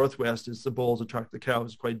west and northwest is the bulls attract the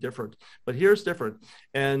cows. It's quite different, but here's different.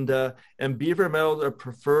 And beaver meadows are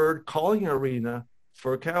preferred calling arena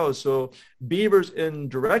for cows. So beavers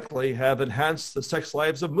indirectly have enhanced the sex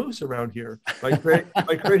lives of moose around here by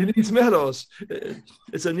creating these meadows.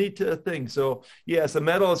 It's a neat thing. So yes, the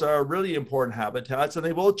meadows are really important habitats, and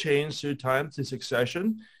they will change through time, through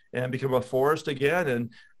succession, and become a forest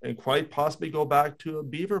again, and quite possibly go back to a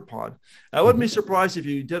beaver pond. I wouldn't be surprised if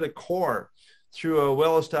you did a core through a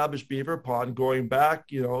well-established beaver pond going back,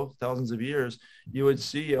 thousands of years. You would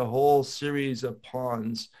see a whole series of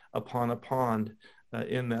ponds upon a pond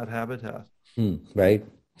in that habitat. Right.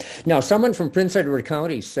 Now, someone from Prince Edward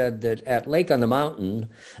County said that at Lake on the Mountain,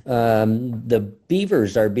 the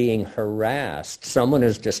beavers are being harassed. Someone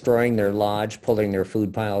is destroying their lodge, pulling their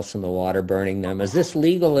food piles from the water, burning them. Is this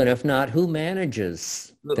legal? And if not, who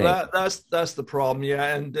manages things? That's the problem.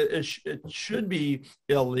 Yeah, and it should be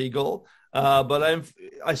illegal. But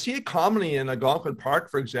I see it commonly in Algonquin Park,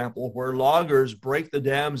 for example, where loggers break the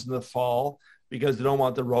dams in the fall because they don't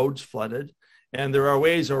want the roads flooded. And there are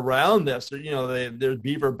ways around this. There's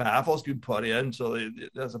beaver baffles you put in, so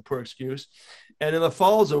that's a poor excuse. And in the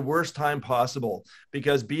fall is the worst time possible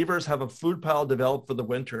because beavers have a food pile developed for the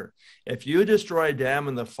winter. If you destroy a dam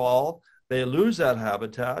in the fall, they lose that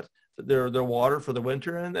habitat. their water for the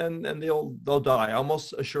winter, and they'll die.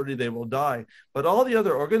 Almost assuredly they will die. But all the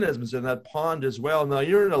other organisms in that pond as well. Now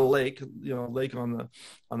you're in a lake, lake on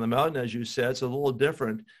the mountain, as you said, so a little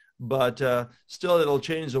different. But still, it'll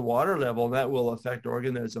change the water level, and that will affect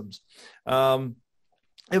organisms.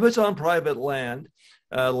 If it's on private land,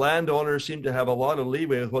 landowners seem to have a lot of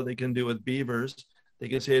leeway with what they can do with beavers. They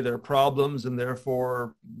can say there are problems, and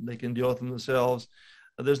therefore they can deal with them themselves.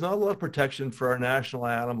 There's not a lot of protection for our national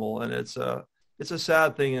animal, and it's a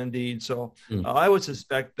sad thing indeed. So I would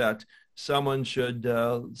suspect that someone should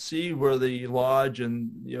see where the lodge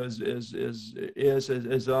and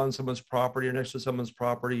is on someone's property or next to someone's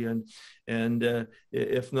property, and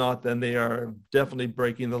if not, then they are definitely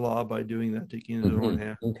breaking the law by doing that, taking it into their own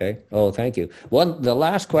hands. Okay. Oh, thank you. The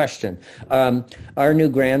last question. Our new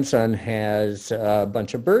grandson has a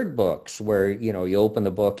bunch of bird books where, you open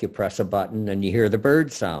the book, you press a button, and you hear the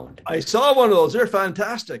bird sound. I saw one of those. They're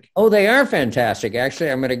fantastic. Oh, they are fantastic.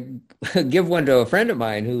 Actually, I'm going to give one to a friend of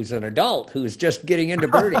mine who's an adult who's just getting into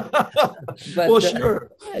birding. But, well,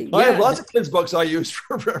 sure. I have lots of kids' books I use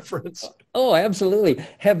for reference. Oh, absolutely.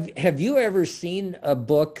 Have you ever seen a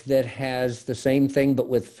book that has the same thing but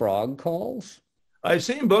with frog calls? I've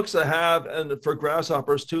seen books that have, and for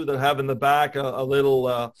grasshoppers too, that have in the back a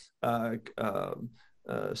little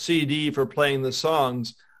CD for playing the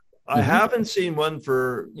songs. I haven't seen one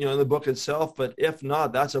for, in the book itself, but if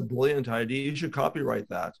not, that's a brilliant idea. You should copyright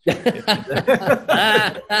that.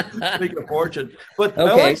 Make a fortune. But okay.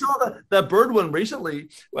 I only saw that bird one recently.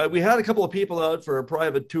 We had a couple of people out for a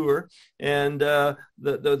private tour, and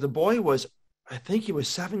the boy was, I think he was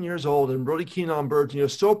 7 years old and really keen on birds. And he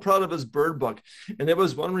was so proud of his bird book. And it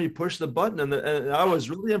was one where he pushed the button, and I was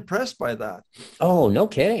really impressed by that. Oh, no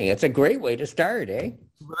kidding. It's a great way to start, eh?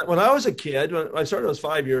 When I was a kid, when I started, I was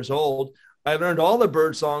 5 years old. I learned all the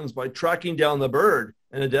bird songs by tracking down the bird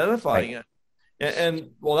and identifying it.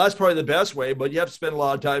 And well, that's probably the best way, but you have to spend a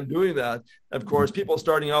lot of time doing that. Of course, people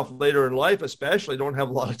starting off later in life, especially, don't have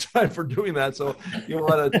a lot of time for doing that. So you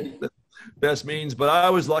want to take the best means. But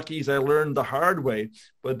I was lucky as I learned the hard way.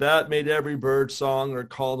 But that made every bird song or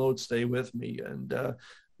call note stay with me. And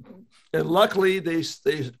luckily, they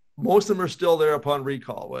most of them are still there upon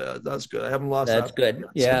recall. Well, that's good. I haven't lost that. That's good.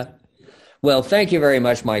 Yeah. Well, thank you very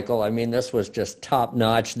much, Michael. I mean, this was just top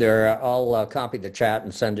notch. I'll copy the chat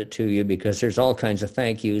and send it to you because there's all kinds of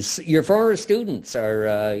thank yous. Your former students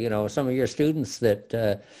are, some of your students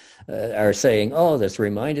that are saying, "Oh, this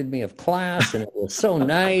reminded me of class, and it was so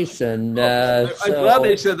nice." And I'm glad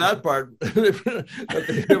they said that part.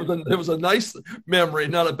 It was a nice memory,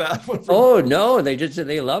 not a bad one. Oh no, they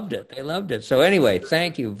loved it. They loved it. So anyway,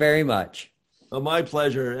 thank you very much. Well, my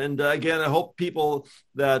pleasure. And again, I hope people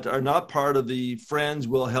that are not part of the Friends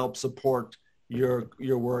will help support your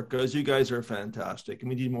work, because you guys are fantastic, and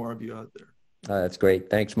we need more of you out there. That's great.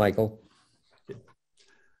 Thanks, Michael. Okay.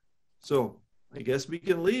 So I guess we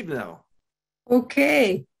can leave now.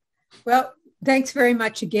 Okay. Well, thanks very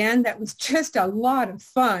much again. That was just a lot of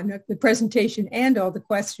fun, the presentation and all the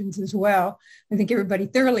questions as well. I think everybody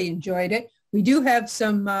thoroughly enjoyed it. We do have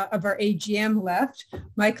some of our AGM left.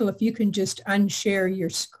 Michael, if you can just unshare your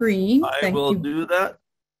screen. I will do that.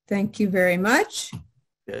 Thank you very much.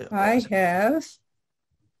 Okay, I have.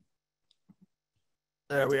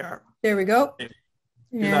 There we are. There we go. Okay.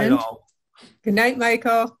 Good night, all. Good night,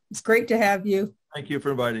 Michael. It's great to have you. Thank you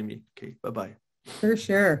for inviting me. Okay, bye-bye. For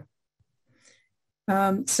sure.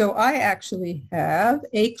 So I actually have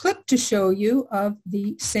a clip to show you of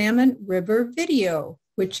the Salmon River video,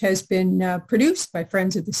 which has been produced by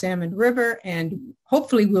Friends of the Salmon River, and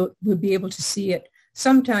hopefully we'll be able to see it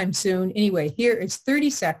sometime soon. Anyway, here is 30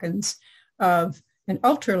 seconds of an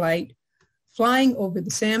ultralight flying over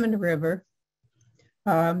the Salmon River.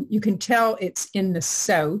 You can tell it's in the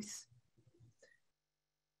south.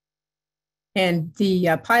 And the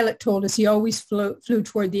pilot told us he always flew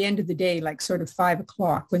toward the end of the day, like sort of 5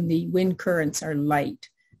 o'clock when the wind currents are light.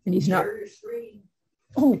 And he's not...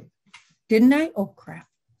 Oh, didn't I? Oh, crap.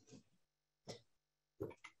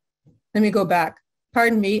 Let me go back.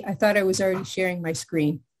 Pardon me. I thought I was already sharing my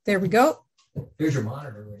screen. There we go. Here's your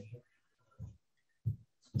monitor right here.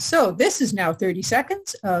 So this is now 30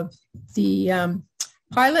 seconds of the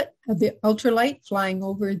pilot of the ultralight flying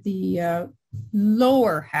over the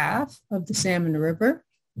lower half of the Salmon River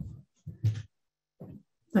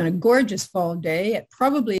on a gorgeous fall day at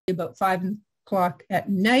probably about 5 o'clock at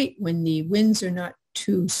night when the winds are not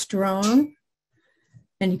too strong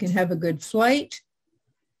and you can have a good flight.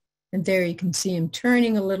 And there you can see him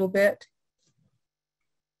turning a little bit.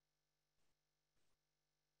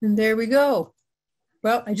 And there we go.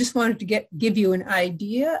 Well, I just wanted to give you an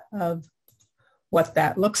idea of what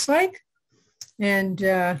that looks like. And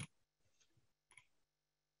there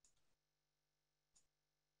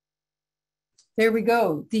we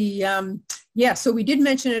go. So we did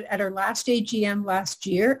mention it at our last AGM last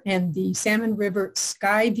year, and the Salmon River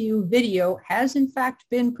Skyview video has in fact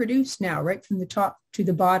been produced now, right from the top to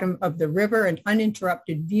the bottom of the river, an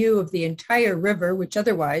uninterrupted view of the entire river, which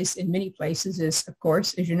otherwise in many places is, of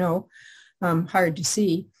course, as you know, hard to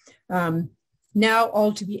see. Now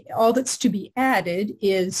all that's to be added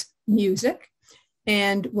is music.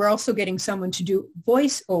 And we're also getting someone to do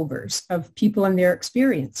voiceovers of people and their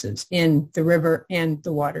experiences in the river and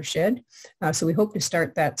the watershed. So we hope to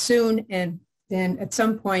start that soon, and then at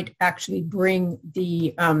some point actually bring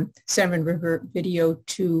the Salmon River video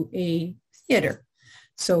to a theater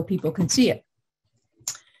so people can see it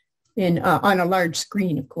on a large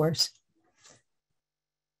screen, of course.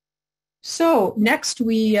 So next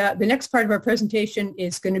the next part of our presentation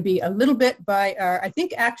is going to be a little bit by I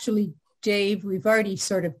think actually Dave, we've already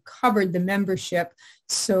sort of covered the membership.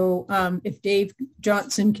 So if Dave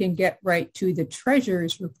Johnson can get right to the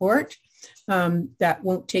treasurer's report, that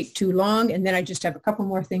won't take too long. And then I just have a couple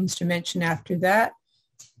more things to mention after that.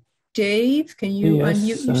 Dave, can you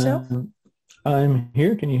unmute yourself? I'm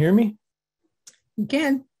here. Can you hear me? You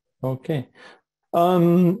can. Okay.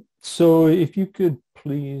 So if you could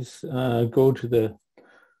please go to the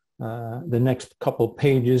next couple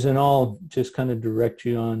pages, and I'll just kind of direct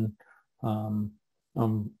you on to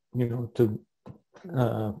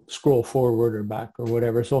scroll forward or back or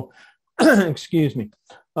whatever. So, excuse me.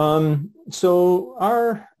 So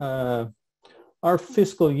our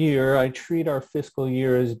fiscal year, I treat our fiscal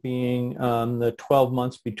year as being the 12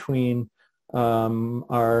 months between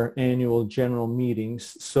our annual general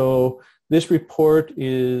meetings. So this report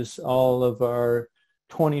is all of our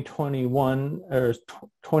 2021 or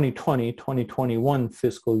 2021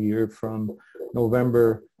 fiscal year from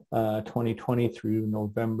November 2020 through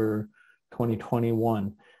November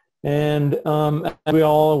 2021. And as we're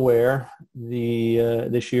all aware,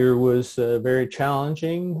 this year was very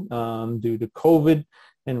challenging due to COVID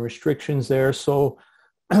and restrictions there. So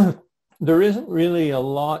there isn't really a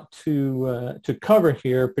lot to cover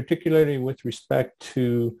here, particularly with respect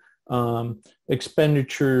to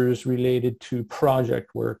expenditures related to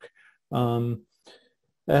project work.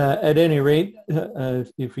 At any rate,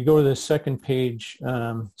 if we go to the second page,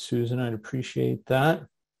 Susan, I'd appreciate that.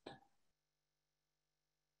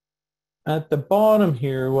 At the bottom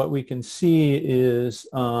here, what we can see is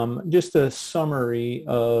just a summary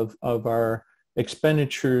of our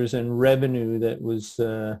expenditures and revenue that was,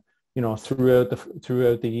 throughout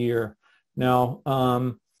the year. Now,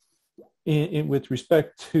 with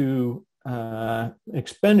respect to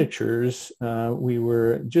expenditures, we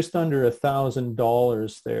were just under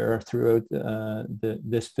 $1,000 there throughout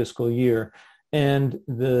this fiscal year, and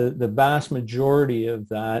the vast majority of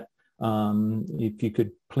that, if you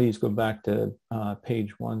could please go back to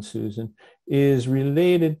page 1, Susan, is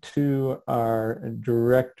related to our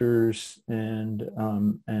directors and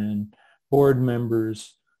board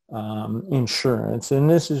members' insurance, and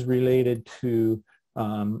this is related to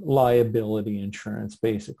liability insurance,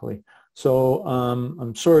 basically. So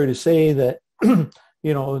I'm sorry to say that,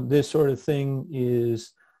 this sort of thing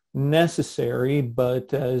is necessary,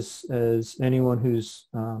 but as anyone who's,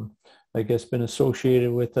 I guess, been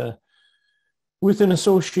associated with an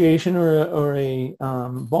association or a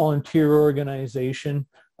volunteer organization,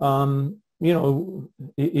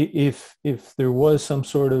 if there was some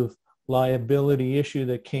sort of liability issue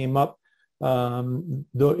that came up,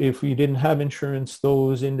 if we didn't have insurance,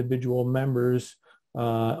 those individual members'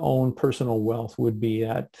 own personal wealth would be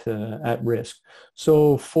at risk.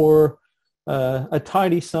 So for a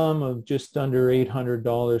tidy sum of just under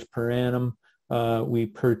 $800 per annum, we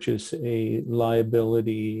purchase a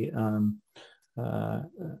liability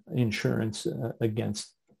insurance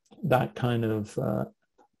against that kind of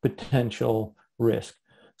potential risk.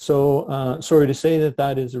 So sorry to say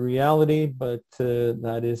that is a reality, but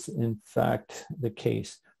that is in fact the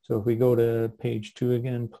case. So if we go to page 2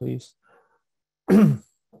 again, please.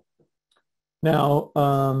 Now,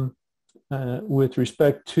 with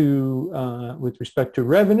respect to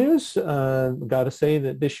revenues, got to say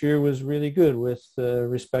that this year was really good with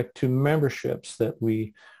respect to memberships, that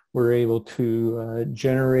we were able to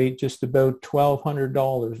generate just about $1,200, a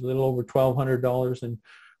little over $1,200 in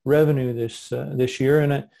revenue this year.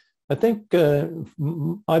 And I think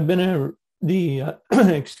I've been the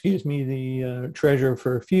treasurer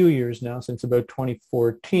for a few years now, since about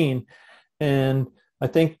 2014, and I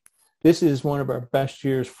think this is one of our best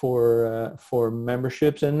years for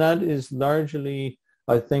memberships, and that is largely,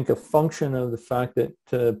 I think, a function of the fact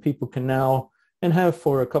that people can now and have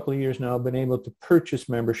for a couple of years now been able to purchase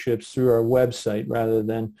memberships through our website rather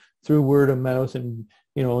than through word of mouth and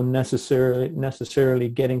necessarily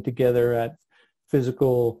getting together at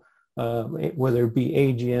physical, whether it be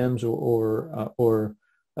AGMs or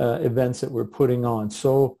events that we're putting on.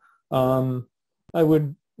 So I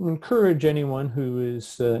would encourage anyone who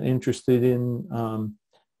is interested in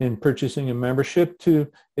purchasing a membership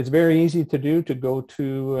it's very easy to do, to go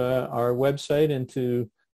to our website and to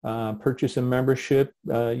purchase a membership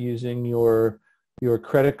using your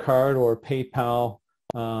credit card or PayPal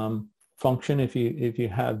function. If you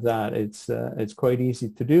have that, it's quite easy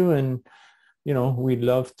to do, and we'd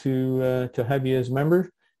love to have you as members.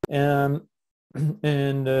 And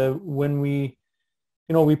when we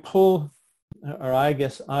pull, or I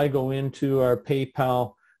guess I go into our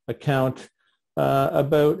PayPal account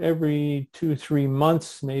about every 2-3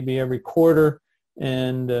 months, maybe every quarter,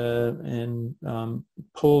 and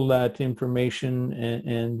pull that information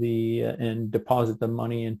and deposit the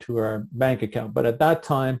money into our bank account. But at that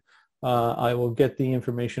time, I will get the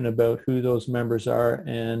information about who those members are,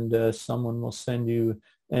 and someone will send you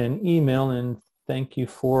an email and thank you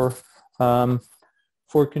for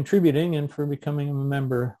contributing and for becoming a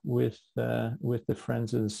member with the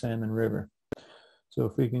Friends of the Salmon River. So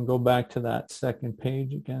if we can go back to that second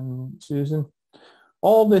page again, Susan.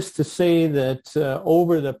 All this to say that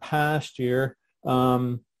over the past year,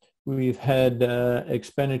 we've had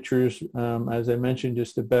expenditures, as I mentioned,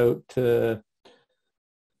 just about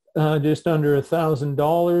just under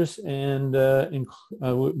 $1,000, and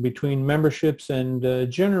between memberships and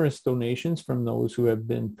generous donations from those who have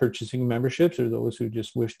been purchasing memberships or those who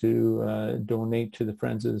just wish to donate to the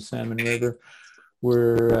Friends of the Salmon River,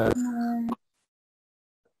 we're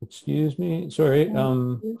excuse me, sorry,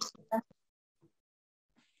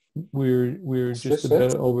 we're just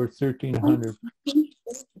about over 1,300.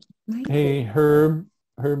 Hey, Herb,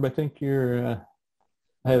 I think you're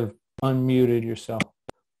have unmuted yourself.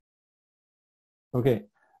 Okay,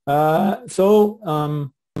 so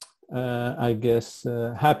I guess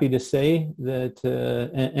happy to say that,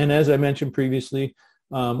 and as I mentioned previously,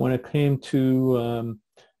 when it came to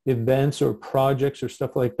events or projects or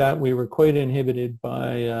stuff like that, we were quite inhibited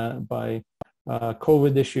by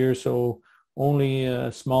COVID this year. So only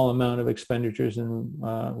a small amount of expenditures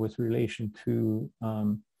with relation to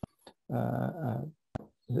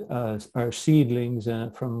our seedlings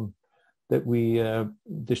that we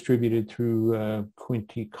distributed through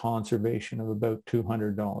Quinte Conservation of about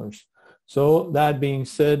 $200. So that being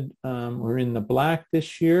said, we're in the black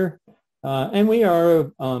this year, and we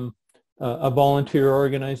are a volunteer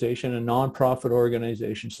organization, a nonprofit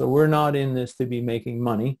organization. So we're not in this to be making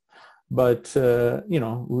money, but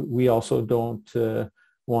we also don't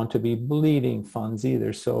want to be bleeding funds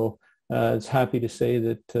either. So it's happy to say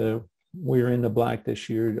that we're in the black this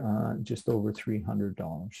year, just over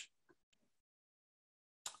 $300.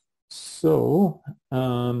 So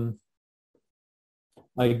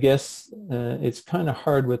I guess it's kind of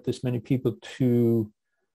hard with this many people to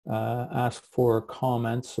ask for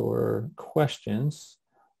comments or questions,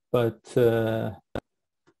 but I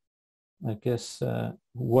guess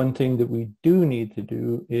one thing that we do need to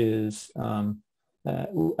do is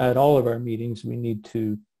at all of our meetings, we need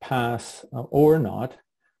to pass or not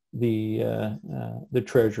the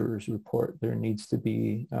treasurer's report. There needs to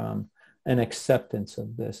be an acceptance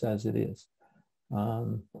of this as it is.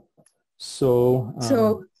 So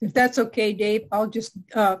if that's okay, Dave, I'll just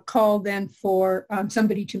call then for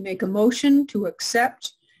somebody to make a motion to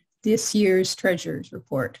accept this year's treasurer's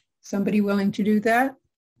report. Somebody willing to do that?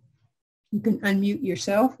 You can unmute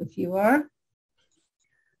yourself if you are.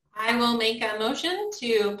 I will make a motion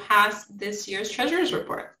to pass this year's treasurer's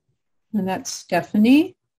report. And that's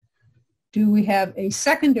Stephanie. Do we have a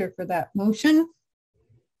seconder for that motion?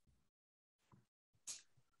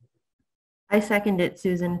 I second it,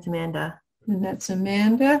 Susan. It's Amanda. And that's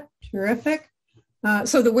Amanda. Terrific.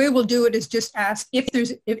 So the way we'll do it is just ask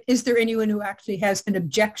is there anyone who actually has an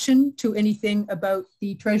objection to anything about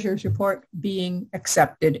the treasurer's report being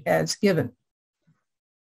accepted as given?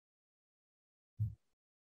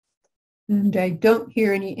 And I don't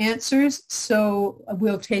hear any answers, so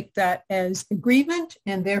we'll take that as agreement,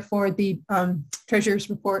 and therefore the treasurer's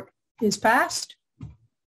report is passed.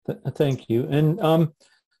 Thank you. And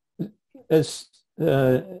as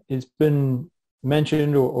it's been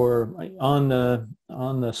mentioned or on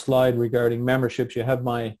the slide regarding memberships, you have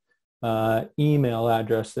my email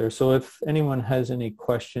address there. So if anyone has any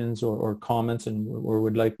questions or comments or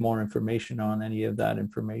would like more information on any of that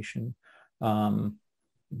information,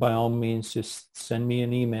 by all means, just send me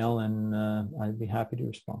an email and I'd be happy to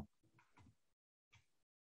respond.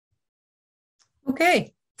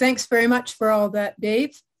 Okay, thanks very much for all that,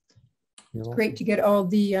 Dave. You're welcome. Great to get all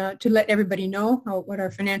the, to let everybody know what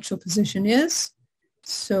our financial position is.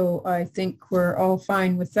 So I think we're all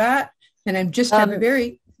fine with that. And I'm just have a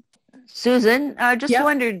very... Susan, I just Yeah.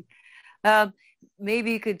 wondered,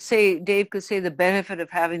 maybe you could say, Dave could say the benefit of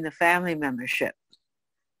having the family membership.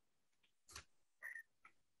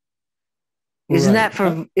 Isn't Right.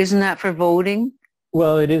 that for voting?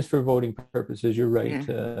 Well, it is for voting purposes. You're right,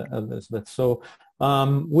 Elizabeth. So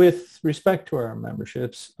with respect to our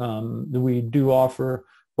memberships, we do offer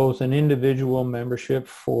both an individual membership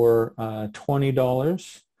for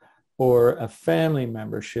 $20 or a family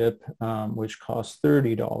membership, which costs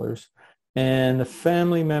 $30. And the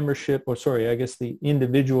family membership, or sorry, I guess the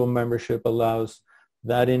individual membership allows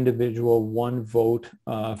that individual one vote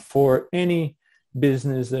for any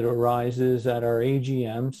business that arises at our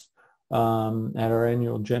AGMs, at our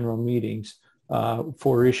annual general meetings,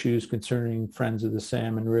 for issues concerning Friends of the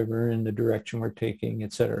Salmon River and the direction we're taking,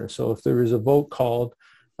 et cetera. So if there is a vote called,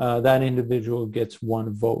 that individual gets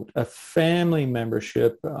one vote. A family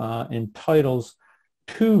membership entitles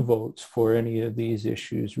 2 votes for any of these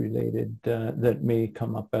issues related that may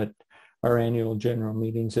come up at our annual general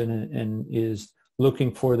meetings and is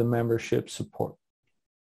looking for the membership support.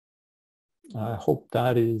 I hope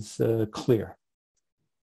that is clear.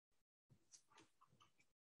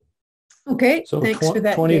 Okay, So thanks for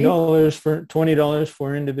that, $20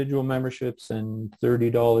 for individual memberships and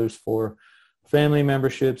 $30 for family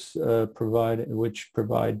memberships, which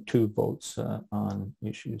provide 2 votes on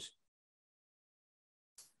issues.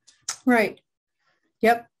 Right.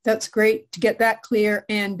 Yep, that's great to get that clear.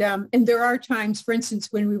 And there are times, for instance,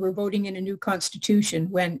 when we were voting in a new constitution,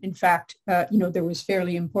 when in fact, there was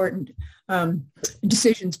fairly important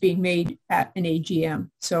decisions being made at an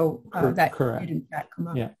AGM. So that correct. did in fact come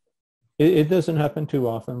up. Yeah, it doesn't happen too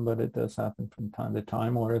often, but it does happen from time to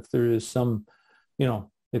time. Or if there is some,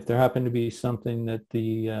 if there happened to be something that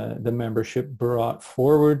the membership brought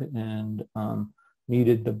forward and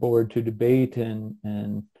needed the board to debate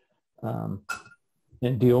and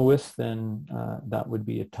deal with, then that would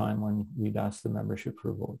be a time when we'd ask the membership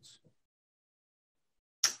for votes.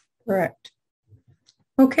 Correct.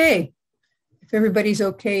 Okay. If everybody's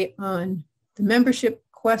okay on the membership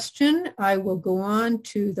question, I will go on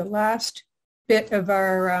to the last bit of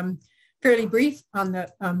our fairly brief on the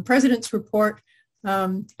President's report.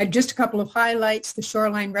 Just a couple of highlights. The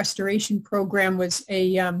Shoreline Restoration Program was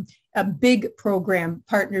a big program,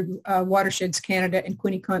 partnered Watersheds Canada and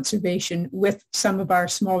Quinte Conservation with some of our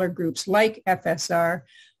smaller groups like FSR.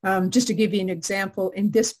 Just to give you an example,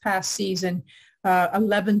 in this past season,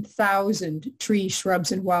 11,000 trees,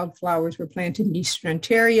 shrubs, and wildflowers were planted in Eastern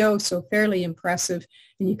Ontario, so fairly impressive.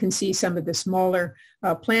 And you can see some of the smaller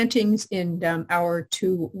plantings in our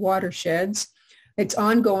 2 watersheds. It's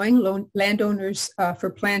ongoing. Landowners for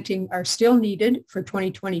planting are still needed for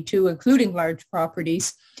 2022, including large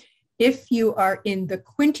properties. If you are in the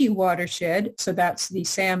Quinte watershed, so that's the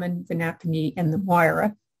Salmon, the Napanee, and the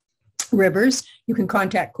Moira rivers, you can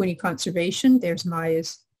contact Quinte Conservation. There's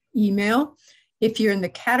Maya's email. If you're in the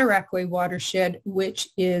Cataraqui watershed, which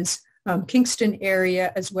is Kingston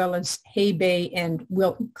area, as well as Hay Bay and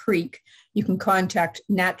Wilton Creek, you can contact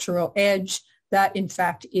Natural Edge. That, in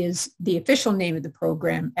fact, is the official name of the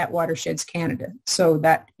program at Watersheds Canada. So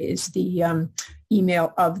that is the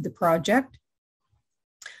email of the project.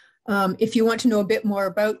 If you want to know a bit more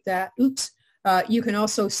about that, you can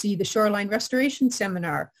also see the Shoreline Restoration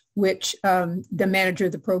Seminar, which the manager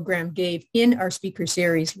of the program gave in our speaker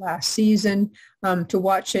series last season. To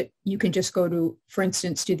watch it, you can just go to, for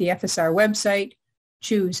instance, to the FSR website,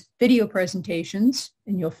 choose video presentations,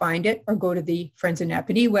 and you'll find it, or go to the Friends of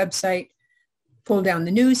Napanee website, pull down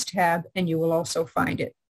the news tab, and you will also find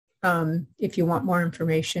it if you want more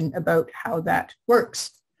information about how that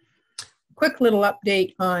works. Quick little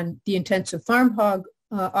update on the intensive farm hog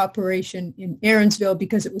operation in Aaronsville,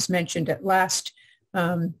 because it was mentioned at last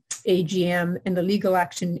AGM, and the legal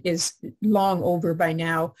action is long over by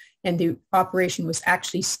now, and the operation was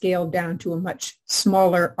actually scaled down to a much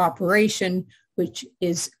smaller operation, which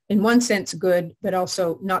is in one sense good, but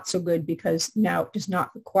also not so good, because now it does not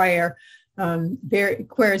requires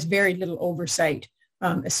very little oversight,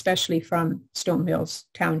 especially from Stone Mills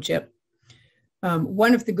Township.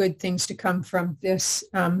 One of the good things to come from this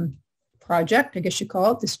project, I guess you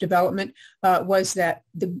call it, this development, was that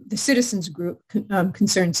the citizens group,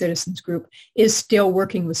 Concerned Citizens Group, is still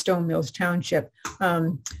working with Stone Mills Township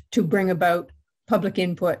to bring about public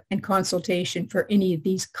input and consultation for any of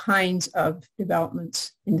these kinds of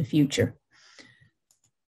developments in the future.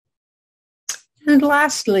 And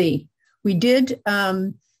lastly, we did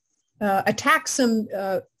attack some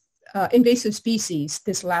invasive species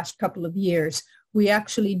this last couple of years. We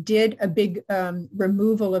actually did a big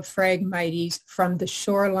removal of Phragmites from the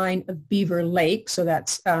shoreline of Beaver Lake. So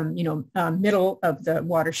that's, middle of the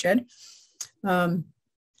watershed.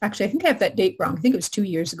 Actually, I think I have that date wrong. I think it was 2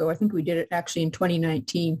 years ago. I think we did it actually in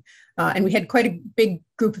 2019. And we had quite a big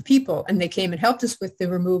group of people, and they came and helped us with the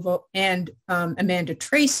removal. And Amanda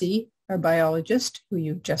Tracy, our biologist, who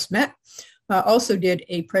you just met, also did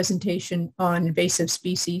a presentation on invasive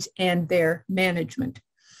species and their management.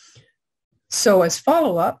 So as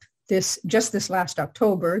follow-up, this last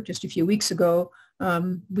October, just a few weeks ago,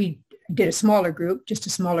 we did a smaller group, just a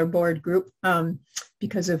smaller board group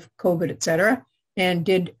because of COVID, et cetera, and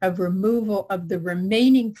did a removal of the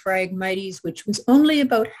remaining Phragmites, which was only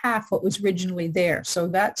about half what was originally there. So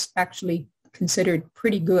that's actually considered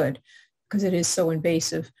pretty good because it is so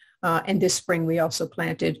invasive. And this spring, we also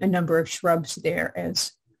planted a number of shrubs there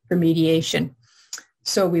as remediation.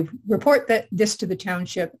 So we report this to the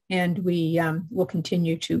township, and we will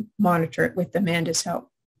continue to monitor it with Amanda's help.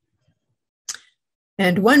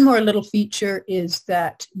 And one more little feature is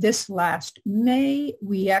that this last May,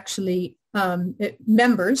 we actually,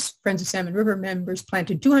 Friends of Salmon River members,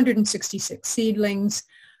 planted 266 seedlings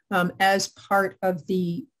as part of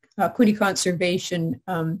the Quinte Conservation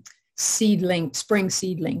spring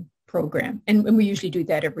seedling program. And we usually do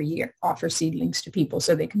that every year, offer seedlings to people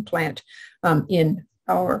so they can plant in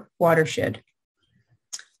our watershed.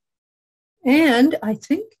 And I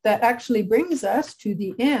think that actually brings us to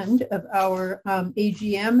the end of our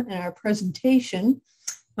AGM and our presentation.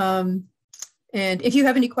 And if you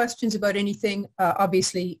have any questions about anything,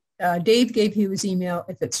 obviously, Dave gave you his email.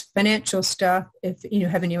 If it's financial stuff, if you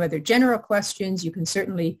have any other general questions, you can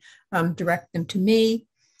certainly direct them to me.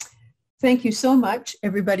 Thank you so much,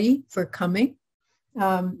 everybody, for coming.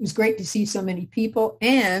 It was great to see so many people,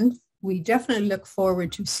 and we definitely look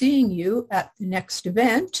forward to seeing you at the next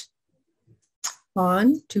event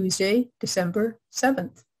on Tuesday, December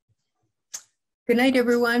 7th. Good night,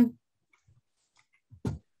 everyone.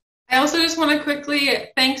 I also just want to quickly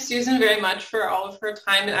thank Susan very much for all of her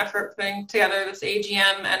time and effort putting together this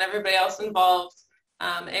AGM and everybody else involved.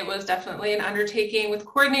 It was definitely an undertaking with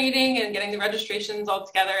coordinating and getting the registrations all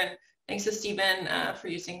together, and thanks to Stephen for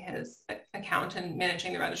using his account and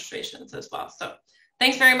managing the registrations as well. So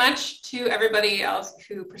thanks very much to everybody else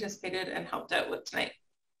who participated and helped out with tonight.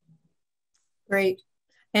 Great.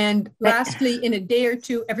 And lastly, in a day or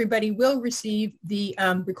two, everybody will receive the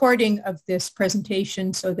recording of this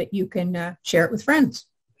presentation so that you can share it with friends.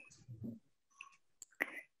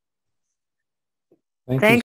 Thank you.